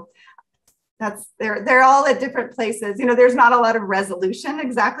 So they're all at different places. There's not a lot of resolution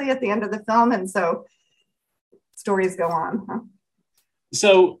exactly at the end of the film, and so stories go on. Huh?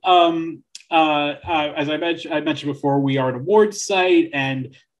 So as I mentioned before, we are an awards site,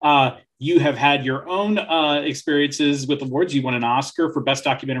 and you have had your own experiences with awards. You won an Oscar for Best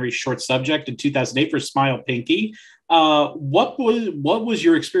Documentary Short Subject in 2008 for Smile Pinky. What was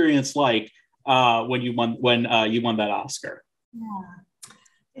your experience like when you won that Oscar? Yeah,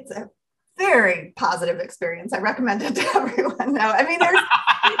 it's a very positive experience. I recommend it to everyone. No, I mean,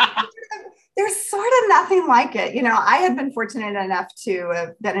 there's sort of nothing like it. I had been fortunate enough to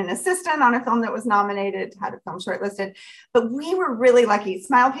have been an assistant on a film that was nominated, had a film shortlisted, but we were really lucky.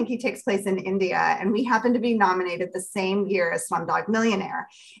 Smile Pinky takes place in India, and we happened to be nominated the same year as Slumdog Millionaire.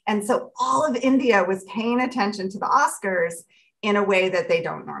 And so all of India was paying attention to the Oscars in a way that they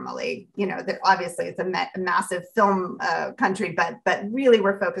don't normally. Obviously it's a massive film country, but really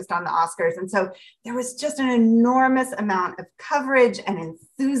we're focused on the Oscars. And so there was just an enormous amount of coverage and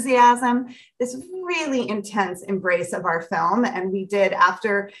enthusiasm, this really intense embrace of our film. And we did,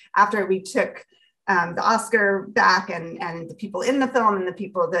 after we took the Oscar back, and the people in the film, and the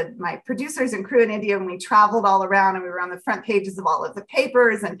people that my producers and crew in India, and we traveled all around, and we were on the front pages of all of the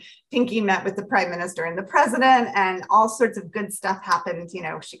papers, and Pinky met with the Prime Minister and the President, and all sorts of good stuff happened.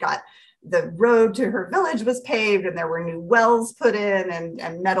 She got the road to her village was paved, and there were new wells put in,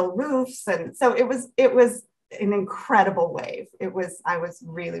 and metal roofs. And so it was an incredible wave. I was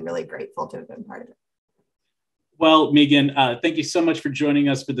really, really grateful to have been part of it. Well, Megan, thank you so much for joining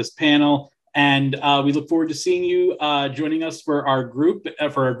us for this panel. And we look forward to seeing you joining us for our group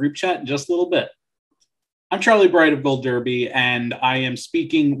chat in just a little bit. I'm Charlie Bright of Gold Derby, and I am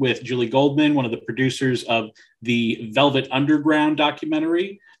speaking with Julie Goldman, one of the producers of the Velvet Underground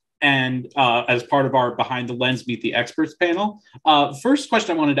documentary, and as part of our Behind the Lens Meet the Experts panel. First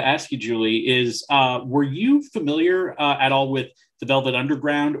question I wanted to ask you, Julie, is were you familiar at all with the Velvet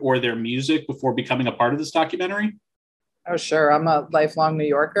Underground or their music before becoming a part of this documentary? Oh, sure. I'm a lifelong New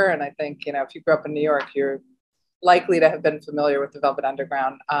Yorker. And I think, if you grew up in New York, you're likely to have been familiar with the Velvet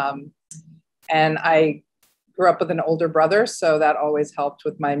Underground. And I grew up with an older brother, so that always helped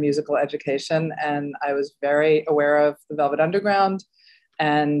with my musical education. And I was very aware of the Velvet Underground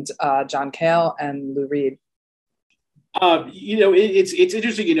and John Cale and Lou Reed. It's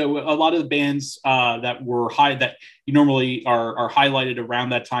interesting. A lot of the bands that you normally are highlighted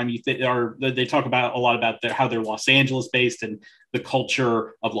around that time. They talk about a lot about how they're Los Angeles based and the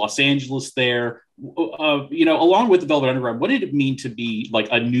culture of Los Angeles there. Along with the Velvet Underground, what did it mean to be like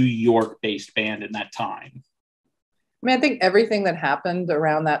a New York based band in that time? I mean, I think everything that happened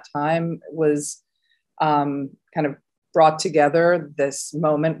around that time was kind of brought together this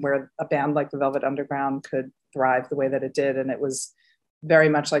moment where a band like the Velvet Underground could thrive the way that it did. And it was very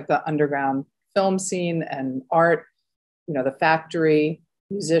much like the underground film scene and art, the factory,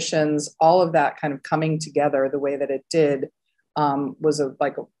 musicians, all of that kind of coming together the way that it did was a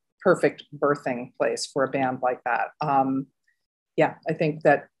perfect birthing place for a band like that. I think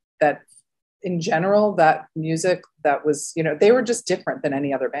that in general, that music that was, they were just different than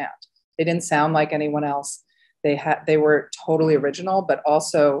any other band. They didn't sound like anyone else. They were totally original, but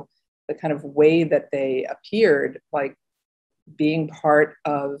also the kind of way that they appeared, like being part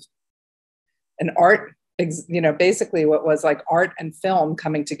of an art, basically what was like art and film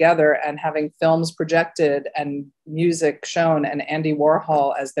coming together and having films projected and music shown, and Andy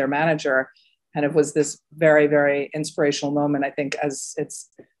Warhol as their manager kind of was this very, very inspirational moment. I think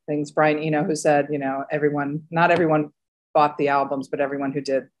things Brian Eno, who said, not everyone bought the albums, but everyone who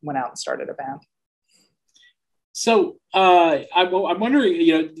did went out and started a band. So I'm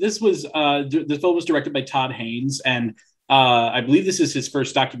wondering, this was the film was directed by Todd Haynes, and I believe this is his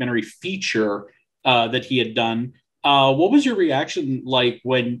first documentary feature that he had done. What was your reaction like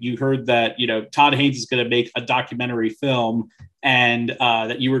when you heard that Todd Haynes is going to make a documentary film, and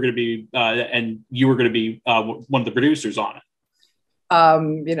that you were going to be one of the producers on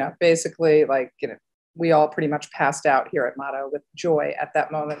it? Basically, we all pretty much passed out here at Motto with joy at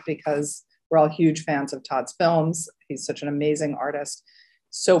that moment, because we're all huge fans of Todd's films. He's such an amazing artist,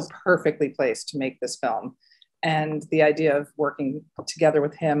 so perfectly placed to make this film. And the idea of working together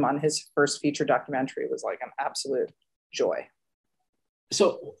with him on his first feature documentary was like an absolute joy.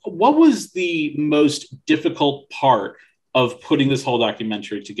 So what was the most difficult part of putting this whole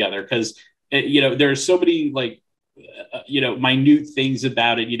documentary together? Because, there are so many minute things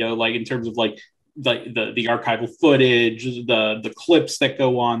about it, like in terms of like the archival footage, the clips that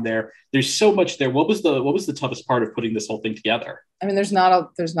go on there. There's so much there. What was the toughest part of putting this whole thing together? I mean, there's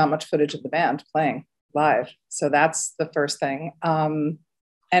not much footage of the band playing live. So that's the first thing.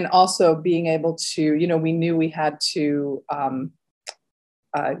 And also being able to, we knew we had to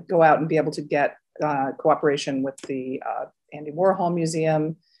go out and be able to get cooperation with the Andy Warhol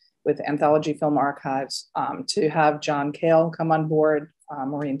Museum, with Anthology Film Archives, to have John Cale come on board,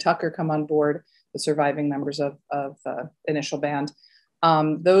 Maureen Tucker come on board, the surviving members of the initial band.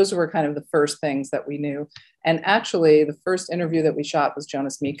 Those were kind of the first things that we knew. And actually, the first interview that we shot was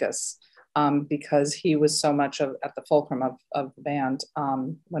Jonas Mekas, because he was so much at the fulcrum of the band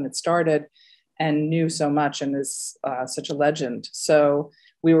when it started, and knew so much and is such a legend. So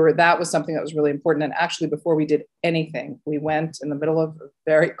that was something that was really important. And actually, before we did anything, we went in the middle of a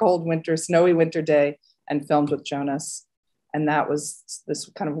very cold winter, snowy winter day and filmed with Jonas. And that was this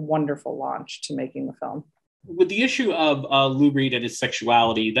kind of wonderful launch to making the film. With the issue of Lou Reed and his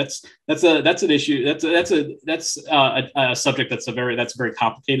sexuality, that's an issue. That's a subject that's a very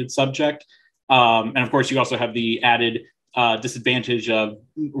complicated subject. And of course, you also have the added disadvantage of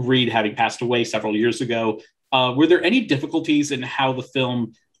Reed having passed away several years ago. Were there any difficulties in how the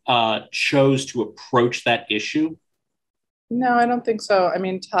film chose to approach that issue? No, I don't think so. I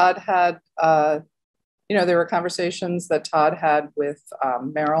mean, Todd had, there were conversations that Todd had with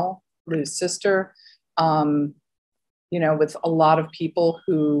Meryl, Lou's sister, with a lot of people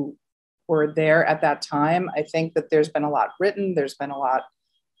who were there at that time. I think that there's been a lot written. There's been a lot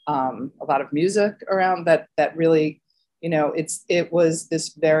of music around that really, it was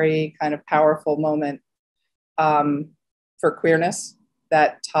this very kind of powerful moment for queerness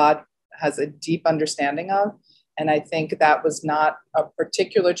that Todd has a deep understanding of. And I think that was not a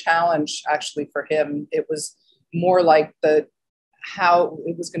particular challenge actually for him. It was more like how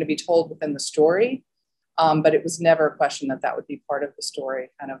it was going to be told within the story. But it was never a question that would be part of the story.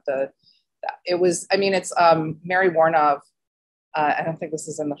 It's Mary Warnov. I don't think this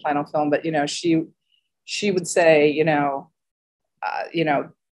is in the final film, but, she would say,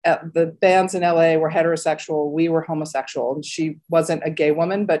 the bands in LA were heterosexual, we were homosexual. And she wasn't a gay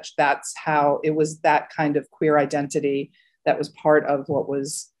woman, but that's how it was, that kind of queer identity that was part of what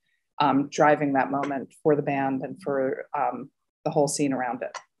was driving that moment for the band and for the whole scene around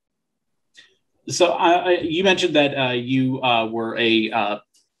it. So you mentioned that you were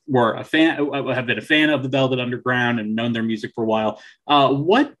a fan, have been a fan of the Velvet Underground and known their music for a while.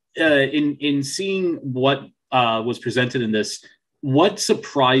 What in seeing what was presented in this, what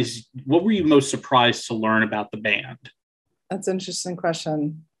were you most surprised to learn about the band? That's an interesting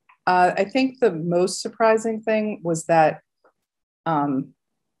question. I think the most surprising thing was that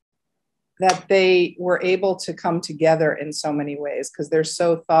they were able to come together in so many ways, because they're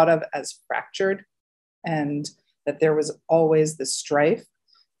so thought of as fractured, and that there was always this strife.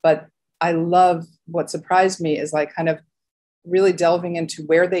 But I love, what surprised me is like kind of really delving into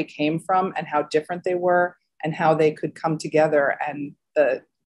where they came from and how different they were and how they could come together. And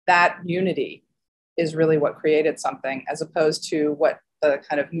that unity is really what created something, as opposed to what the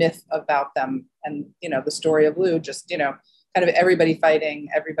kind of myth about them and, the story of Lou, just, kind of everybody fighting,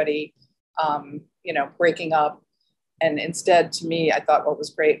 everybody, breaking up. And instead, to me, I thought what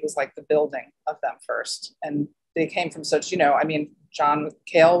was great was like the building of them first. And they came from such, John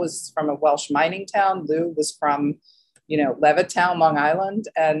Cale was from a Welsh mining town. Lou was from, Levittown, Long Island.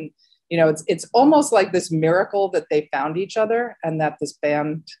 And, it's almost like this miracle that they found each other and that this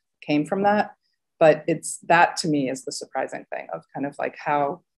band came from that. But that to me is the surprising thing of kind of like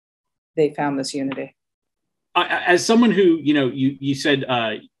how they found this unity. As someone who, you said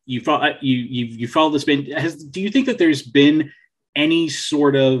you follow this band, do you think that there's been any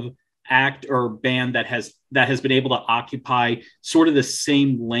sort of act or band that has been able to occupy sort of the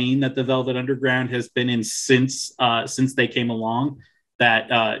same lane that the Velvet Underground has been in since they came along,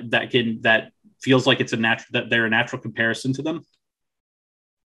 that feels like it's that they're a natural comparison to them?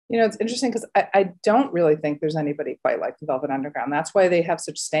 It's interesting because I don't really think there's anybody quite like the Velvet Underground. That's why they have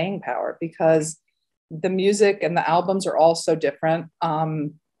such staying power, because the music and the albums are all so different.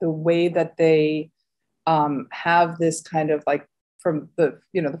 The way that they have this kind of like, from the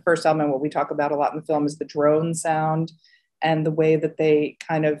first album, and what we talk about a lot in the film is the drone sound, and the way that they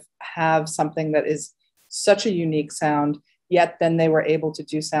kind of have something that is such a unique sound, yet then they were able to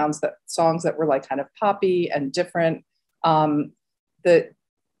do songs that were like kind of poppy and different. The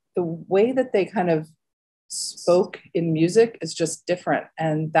way that they kind of spoke in music is just different.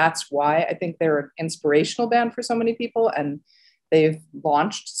 And that's why I think they're an inspirational band for so many people. And they've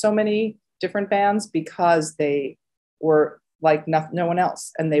launched so many different bands because they were like no one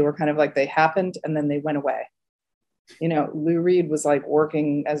else. And they were kind of like, they happened and then they went away. You know, Lou Reed was like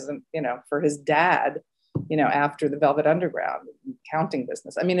working as, for his dad, after the Velvet Underground counting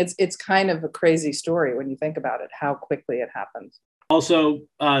business. I mean, it's kind of a crazy story when you think about it, how quickly it happened. Also,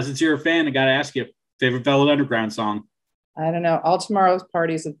 since you're a fan, I got to ask you, favorite Velvet Underground song? I don't know. All Tomorrow's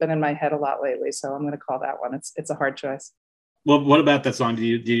Parties have been in my head a lot lately, so I'm going to call that one. It's a hard choice. Well, what about that song?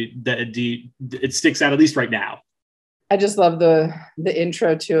 It sticks out at least right now? I just love the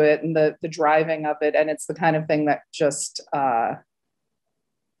intro to it and the driving of it, and it's the kind of thing that just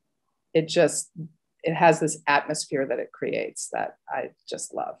it has this atmosphere that it creates that I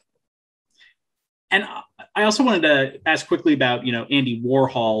just love. And I also wanted to ask quickly about, Andy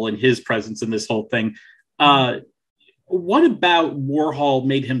Warhol and his presence in this whole thing. What about Warhol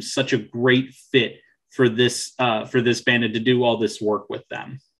made him such a great fit for this band and to do all this work with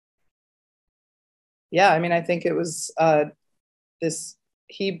them? Yeah, I mean, I think it was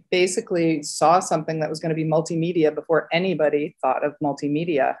he basically saw something that was going to be multimedia before anybody thought of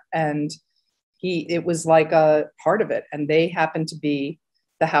multimedia. And it was like a part of it. And they happened to be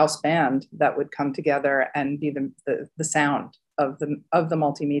the house band that would come together and be the sound of the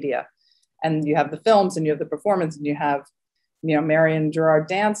multimedia. And you have the films and you have the performance and you have, Marion Gerard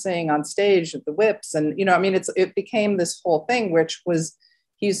dancing on stage with the whips. And, it became this whole thing, which was,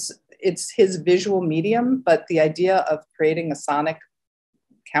 it's his visual medium, but the idea of creating a sonic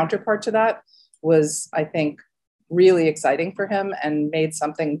counterpart to that was, I think, really exciting for him and made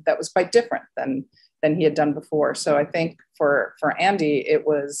something that was quite different than he had done before. So I think for Andy, it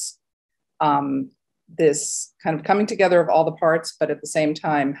was this kind of coming together of all the parts, but at the same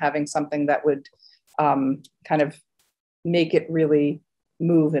time, having something that would kind of make it really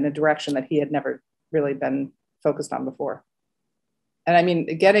move in a direction that he had never really been focused on before. And I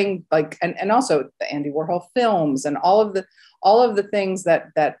mean, getting like, and also the Andy Warhol films and all of the things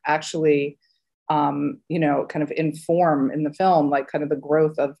that actually, kind of inform in the film, like kind of the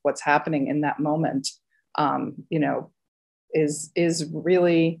growth of what's happening in that moment, is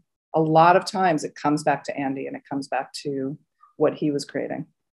really, a lot of times it comes back to Andy and it comes back to what he was creating.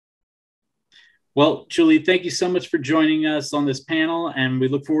 Well, Julie, thank you so much for joining us on this panel, and we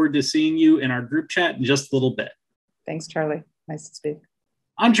look forward to seeing you in our group chat in just a little bit. Thanks, Charlie. Nice to speak.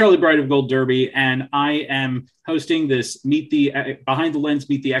 I'm Charlie Bright of Gold Derby, and I am hosting this Behind the Lens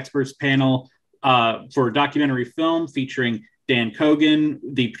Meet the Experts panel for a documentary film featuring Dan Cogan,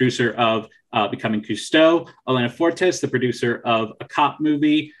 the producer of Becoming Cousteau, Elena Fortes, the producer of a cop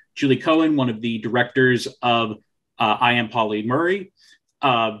movie, Julie Cohen, one of the directors of I Am Pauli Murray,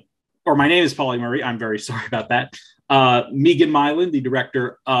 or My Name Is Pauli Murray. I'm very sorry about that. Megan Mylan, the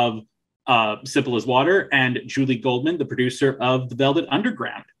director of Simple as Water, and Julie Goldman, the producer of The Velvet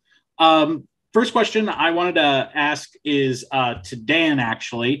Underground. First question I wanted to ask is to Dan,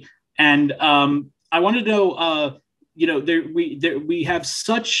 actually. And I wanted to know, we have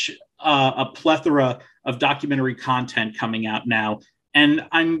such a plethora of documentary content coming out now. And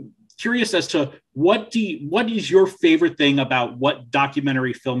I'm curious as to what is your favorite thing about what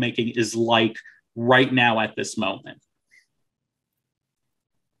documentary filmmaking is like right now at this moment?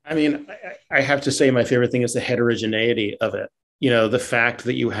 I mean, I have to say my favorite thing is the heterogeneity of it. The fact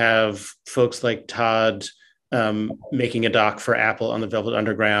that you have folks like Todd making a doc for Apple on the Velvet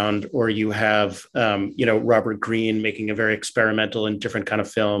Underground, or you have, Robert Greene making a very experimental and different kind of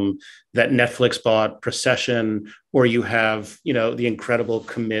film that Netflix bought, Procession, or you have, the incredible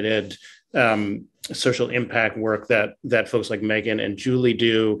committed social impact work that folks like Megan and Julie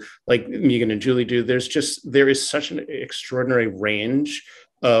do, there is such an extraordinary range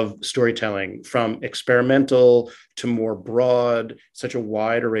of storytelling, from experimental to more broad, such a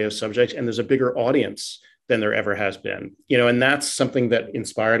wide array of subjects. And there's a bigger audience than there ever has been, and that's something that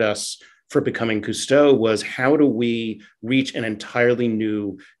inspired us for Becoming Cousteau, was how do we reach an entirely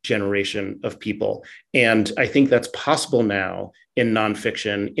new generation of people? And I think that's possible now in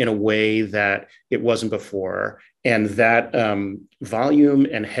nonfiction in a way that it wasn't before. And that volume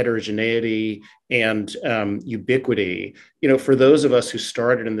and heterogeneity and ubiquity, for those of us who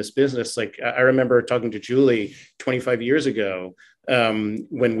started in this business, like I remember talking to Julie 25 years ago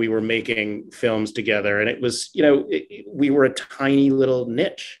when we were making films together, and it was, we were a tiny little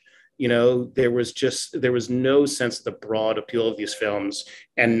niche, You know, there was no sense of the broad appeal of these films,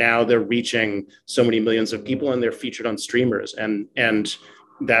 and now they're reaching so many millions of people, and they're featured on streamers, and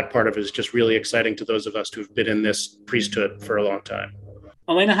that part of it is just really exciting to those of us who've been in this priesthood for a long time.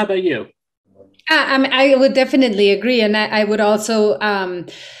 Elena, how about you? I would definitely agree, and I would also,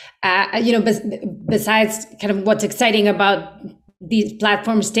 besides kind of what's exciting about these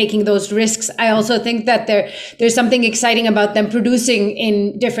platforms taking those risks, I also think that there's something exciting about them producing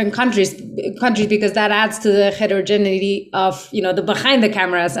in different countries because that adds to the heterogeneity of the behind the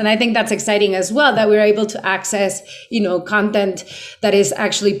cameras, and I think that's exciting as well, that we're able to access content that is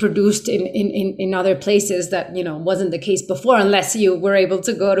actually produced in other places that wasn't the case before, unless you were able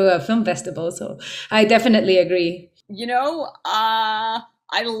to go to a film festival. So I definitely agree.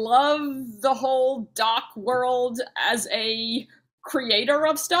 I love the whole doc world as a creator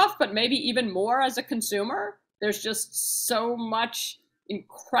of stuff, but maybe even more as a consumer. There's just so much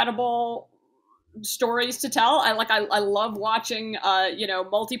incredible stories to tell. I love watching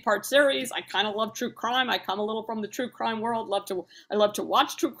multi-part series. I kind of love true crime. I come a little from the true crime world. I love to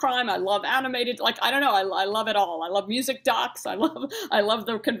watch true crime. I love animated, I don't know, I love it all. I love music docs. I love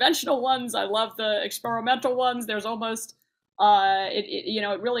the conventional ones. I love the experimental ones. There's almost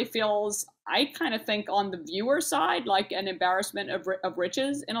it really feels, I kind of think, on the viewer side, like an embarrassment of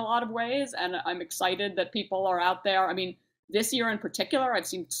riches in a lot of ways. And I'm excited that people are out there. I mean, this year in particular, I've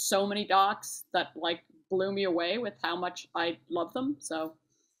seen so many docs that blew me away with how much I love them. So,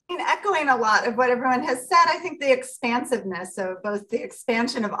 echoing a lot of what everyone has said, I think the expansiveness of both the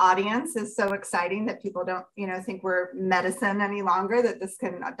expansion of audience is so exciting that people don't, think we're medicine any longer, that a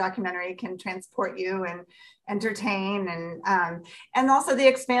documentary can transport you and entertain, and also the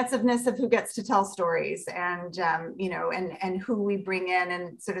expansiveness of who gets to tell stories, and and who we bring in,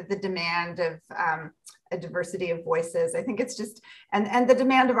 and sort of the demand of a diversity of voices. I think it's just, and the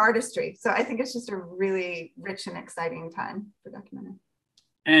demand of artistry. So I think it's just a really rich and exciting time for documentary.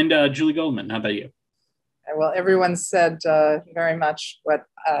 And Julie Goldman, how about you? Well, everyone said very much what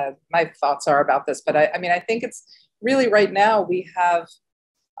my thoughts are about this, but I think it's really, right now we have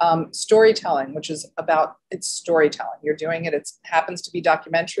storytelling, which is about, it's storytelling. You're doing it, it happens to be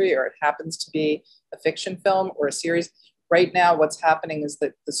documentary, or it happens to be a fiction film or a series. Right now, what's happening is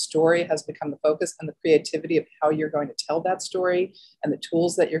that the story has become the focus, and the creativity of how you're going to tell that story and the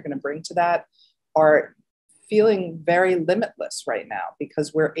tools that you're going to bring to that are feeling very limitless right now,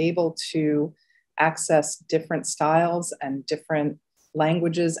 because we're able to access different styles and different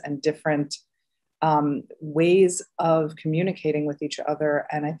languages and different ways of communicating with each other.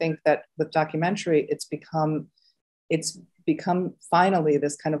 And I think that with documentary, it's become finally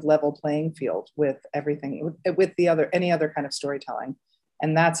this kind of level playing field with everything, with any other kind of storytelling.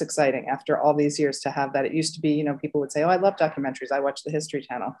 And that's exciting after all these years to have that. It used to be, people would say, oh, I love documentaries. I watch the History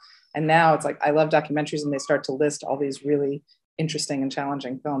Channel. And now it's I love documentaries, and they start to list all these really interesting and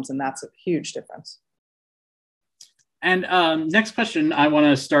challenging films. And that's a huge difference. And next question, I want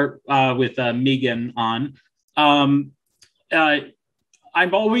to start with Megan on. I'm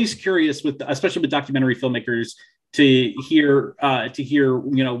always curious, especially with documentary filmmakers, to hear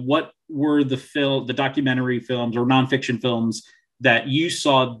what were the documentary films or nonfiction films that you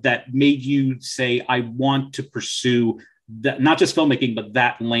saw that made you say, I want to pursue that, not just filmmaking, but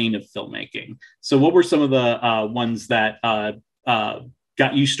that lane of filmmaking. So what were some of the ones that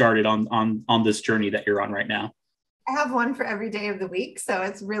got you started on this journey that you're on right now? I have one for every day of the week, so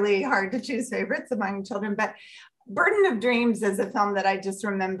it's really hard to choose favorites among children, but Burden of Dreams is a film that I just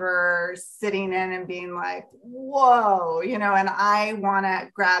remember sitting in and being like, whoa, and I want to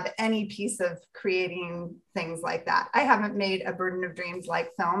grab any piece of creating things like that. I haven't made a Burden of Dreams like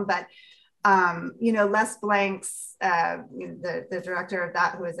film, but Les Blank's, the director of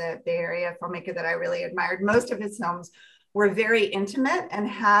that, who is a Bay Area filmmaker that I really admired, most of his films were very intimate and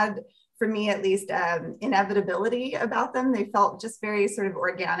had, for me at least, inevitability about them. They felt just very sort of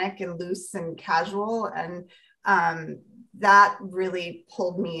organic and loose and casual, and that really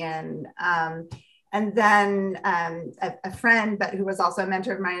pulled me in. And then a friend, but who was also a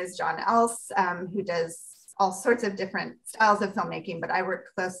mentor of mine, is John Else, who does all sorts of different styles of filmmaking, but I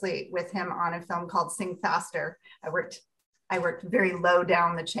worked closely with him on a film called Sing Faster. I worked very low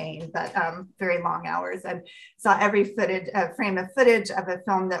down the chain, but very long hours, and saw every frame of footage of a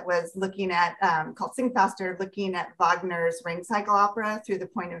film that was looking at, called Sing Faster, looking at Wagner's Ring Cycle opera through the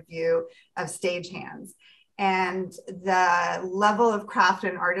point of view of stagehands. And the level of craft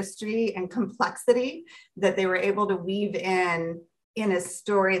and artistry and complexity that they were able to weave in a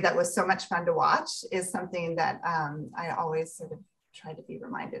story that was so much fun to watch is something that I always sort of try to be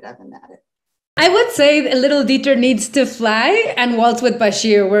reminded of, and that I would say Little Dieter Needs to Fly and Waltz with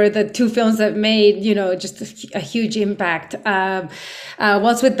Bashir were the two films that made, just a huge impact.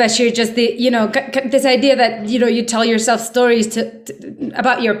 Waltz with Bashir, just this idea that, you tell yourself stories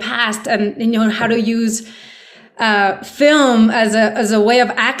about your past and, how to use film as a way of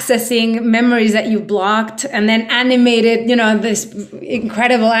accessing memories that you blocked, and then animated, this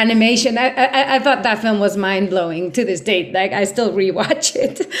incredible animation. I thought that film was mind-blowing to this date. Like, I still rewatch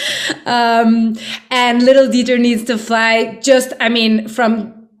it. And Little Dieter Needs to Fly,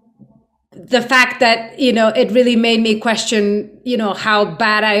 from the fact that, it really made me question, how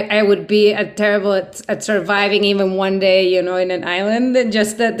bad I would be terrible at surviving even one day, in an island, and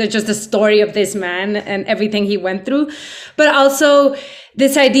just the story of this man and everything he went through. But also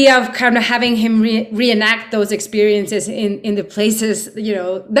this idea of kind of having him reenact those experiences in the places,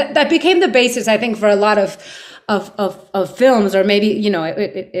 that became the basis, I think, for a lot of films, or maybe,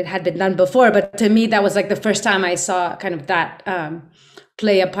 it had been done before. But to me, that was like the first time I saw kind of that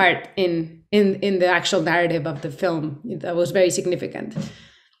play a part in the actual narrative of the film. That was very significant.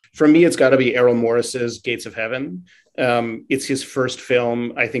 For me, it's got to be Errol Morris's Gates of Heaven. It's his first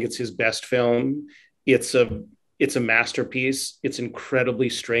film. I think it's his best film. It's a masterpiece. It's incredibly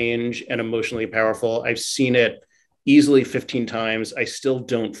strange and emotionally powerful. I've seen it easily 15 times. I still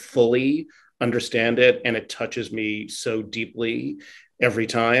don't fully understand it, and it touches me so deeply every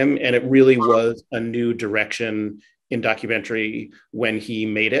time. And it really was a new direction in documentary when he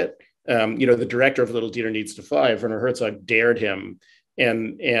made it. The director of Little Dieter Needs to Fly, Werner Herzog, dared him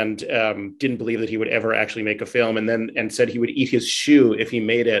and didn't believe that he would ever actually make a film, and said he would eat his shoe if he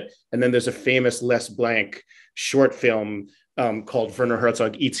made it. And then there's a famous Les Blanc short film called Werner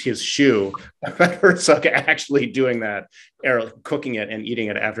Herzog Eats His Shoe, about Herzog actually doing that, Errol cooking it and eating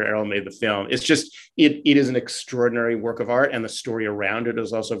it after Errol made the film. It's just, it is an extraordinary work of art, and the story around it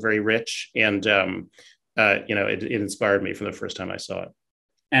is also very rich. And it inspired me from the first time I saw it.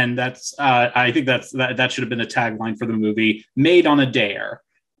 And that's I think that should have been a tagline for the movie, made on a dare.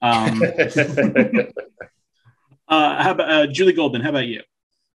 How about Julie Goldman? How about you?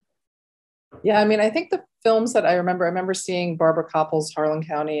 Yeah, I think the films that I remember seeing Barbara Koppel's Harlan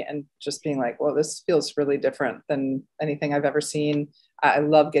County and just being like, well, this feels really different than anything I've ever seen. I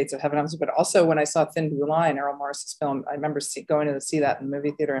love Gates of Heaven, but also when I saw Thin Blue Line, Errol Morris's film, I remember going to see that in the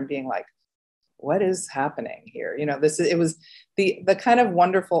movie theater and being like, what is happening here? It was the kind of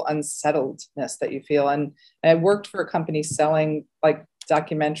wonderful unsettledness that you feel. And I worked for a company selling like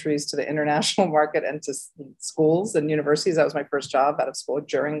documentaries to the international market and to schools and universities. That was my first job out of school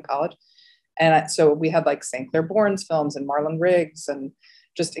during college. And so we had like St. Clair Bourne's films and Marlon Riggs and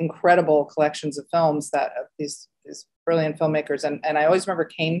just incredible collections of films that these brilliant filmmakers. And I always remember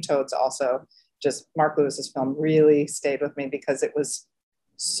Cane Toads also, just Mark Lewis's film really stayed with me because it was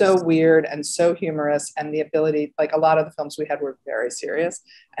so weird and so humorous, and the ability, like a lot of the films we had were very serious,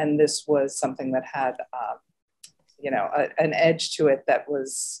 and this was something that had an edge to it that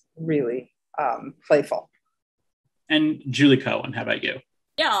was really playful. And Julie Cohen, how about you?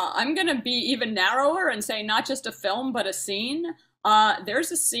 Yeah, I'm gonna be even narrower and say not just a film but a scene.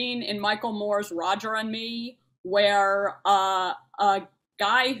 There's a scene in Michael Moore's Roger and Me where a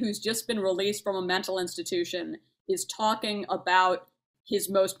guy who's just been released from a mental institution is talking about his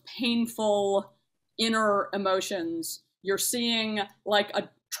most painful inner emotions. You're seeing like a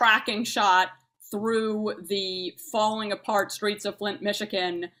tracking shot through the falling apart streets of Flint,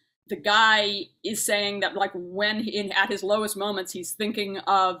 Michigan. The guy is saying that like when at his lowest moments, he's thinking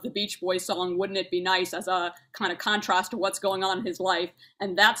of the Beach Boys song, Wouldn't It Be Nice, as a kind of contrast to what's going on in his life.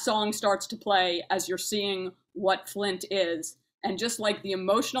 And that song starts to play as you're seeing what Flint is. And just like the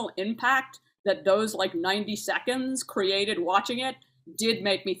emotional impact that those like 90 seconds created watching it did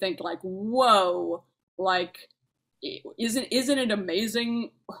make me think like, whoa, like, isn't it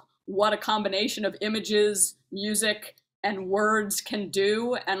amazing what a combination of images, music, and words can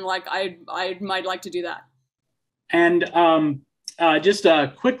do? And like, I might like to do that. And just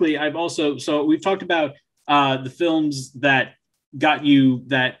quickly, so we've talked about the films that got you,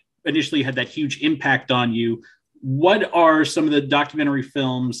 that initially had that huge impact on you. What are some of the documentary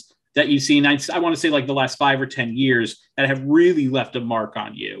films that you've seen, I want to say like the last 5 or 10 years, that have really left a mark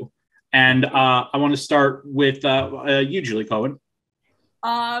on you? And I want to start with you, Julie Cohen.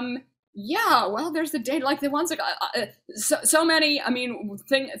 Yeah, well, there's the data, like the ones that so many.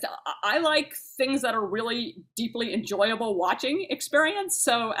 I like things that are really deeply enjoyable watching experience.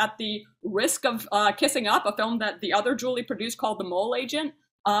 So, at the risk of kissing up, a film that the other Julie produced called The Mole Agent,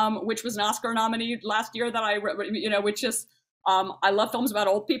 which was an Oscar nominee last year, that which just I love films about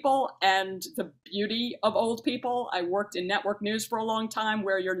old people and the beauty of old people. I worked in network news for a long time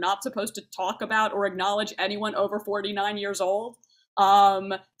where you're not supposed to talk about or acknowledge anyone over 49 years old.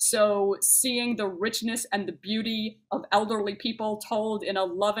 So seeing the richness and the beauty of elderly people told in a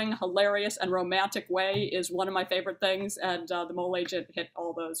loving, hilarious, and romantic way is one of my favorite things. And The Mole Agent hit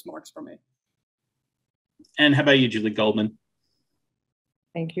all those marks for me. And how about you, Julie Goldman?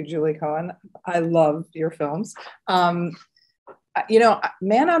 Thank you, Julie Cohen. I love your films. You know,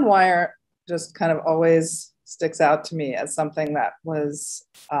 Man on Wire just kind of always sticks out to me as something that was,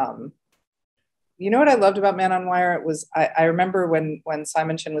 you know what I loved about Man on Wire? It was, I remember when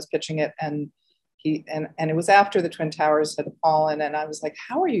Simon Chin was pitching it and it was after the Twin Towers had fallen, and I was like,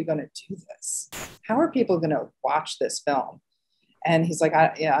 how are you going to do this? How are people going to watch this film? And he's like,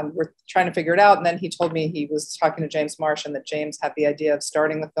 we're trying to figure it out. And then he told me he was talking to James Marsh and that James had the idea of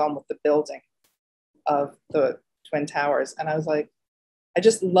starting the film with the building of the Twin Towers. And I was like, I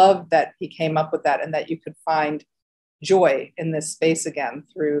just love that he came up with that and that you could find joy in this space again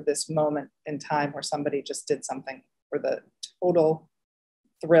through this moment in time where somebody just did something for the total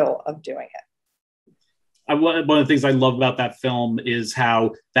thrill of doing it. One of the things I love about that film is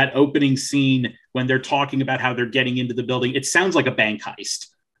how that opening scene, when they're talking about how they're getting into the building, it sounds like a bank heist.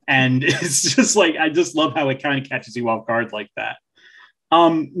 And it's just like, I just love how it kind of catches you off guard like that.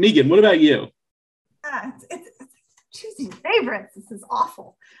 Megan, what about you? It's choosing favorites. This is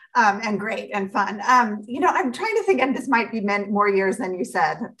awful and great and fun. You know, I'm trying to think, and this might be more years than you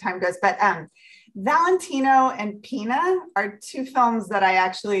said, time goes, but Valentino and Pina are two films that I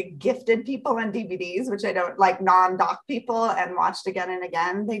actually gifted people on DVDs, which I don't like, non-doc people, and watched again and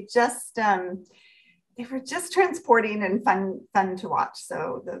again. They were just transporting and fun to watch.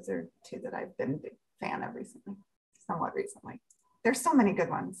 So those are two that I've been a big fan of somewhat recently. There's so many good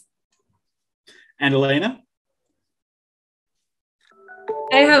ones. And Elena?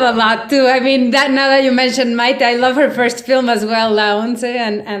 I have a lot too. I mean, now that you mentioned Maite, I love her first film as well, La Once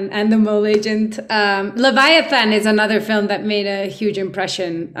and The Mole Agent. Leviathan is another film that made a huge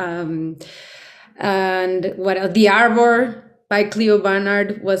impression. And what else? The Arbor by Cleo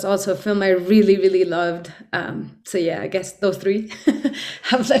Barnard was also a film I really, really loved. So yeah, I guess those three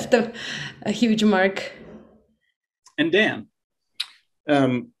have left a huge mark. And Dan?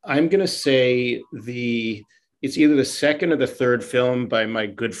 I'm going to say it's either the second or the third film by my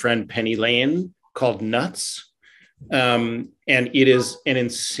good friend Penny Lane called Nuts. And it is an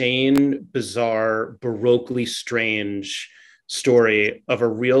insane, bizarre, baroquely strange story of a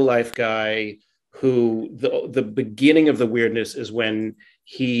real life guy who the beginning of the weirdness is when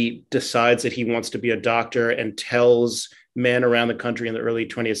he decides that he wants to be a doctor and tells men around the country in the early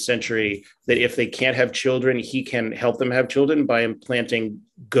 20th century that if they can't have children, he can help them have children by implanting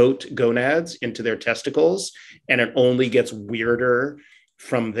goat gonads into their testicles. And it only gets weirder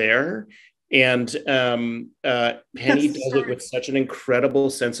from there. And Penny does it with such an incredible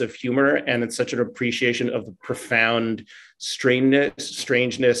sense of humor, and it's such an appreciation of the profound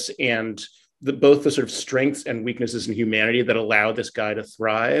strangeness and both the sort of strengths and weaknesses in humanity that allow this guy to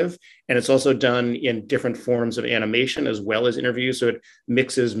thrive. And it's also done in different forms of animation as well as interviews. So it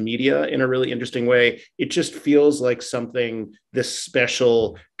mixes media in a really interesting way. It just feels like something, this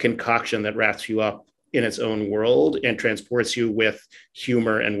special concoction that wraps you up in its own world and transports you with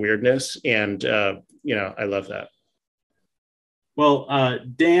humor and weirdness. And, I love that. Well,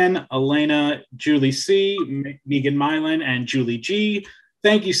 Dan, Elena, Julie C., Megan Mylan, and Julie G.,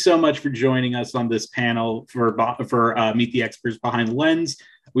 thank you so much for joining us on this panel for Meet the Experts Behind the Lens.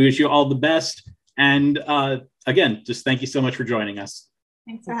 We wish you all the best. And again, just thank you so much for joining us.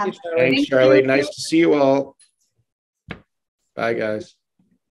 Thanks for having me. Thanks, Charlie. Nice to see you all. Bye, guys.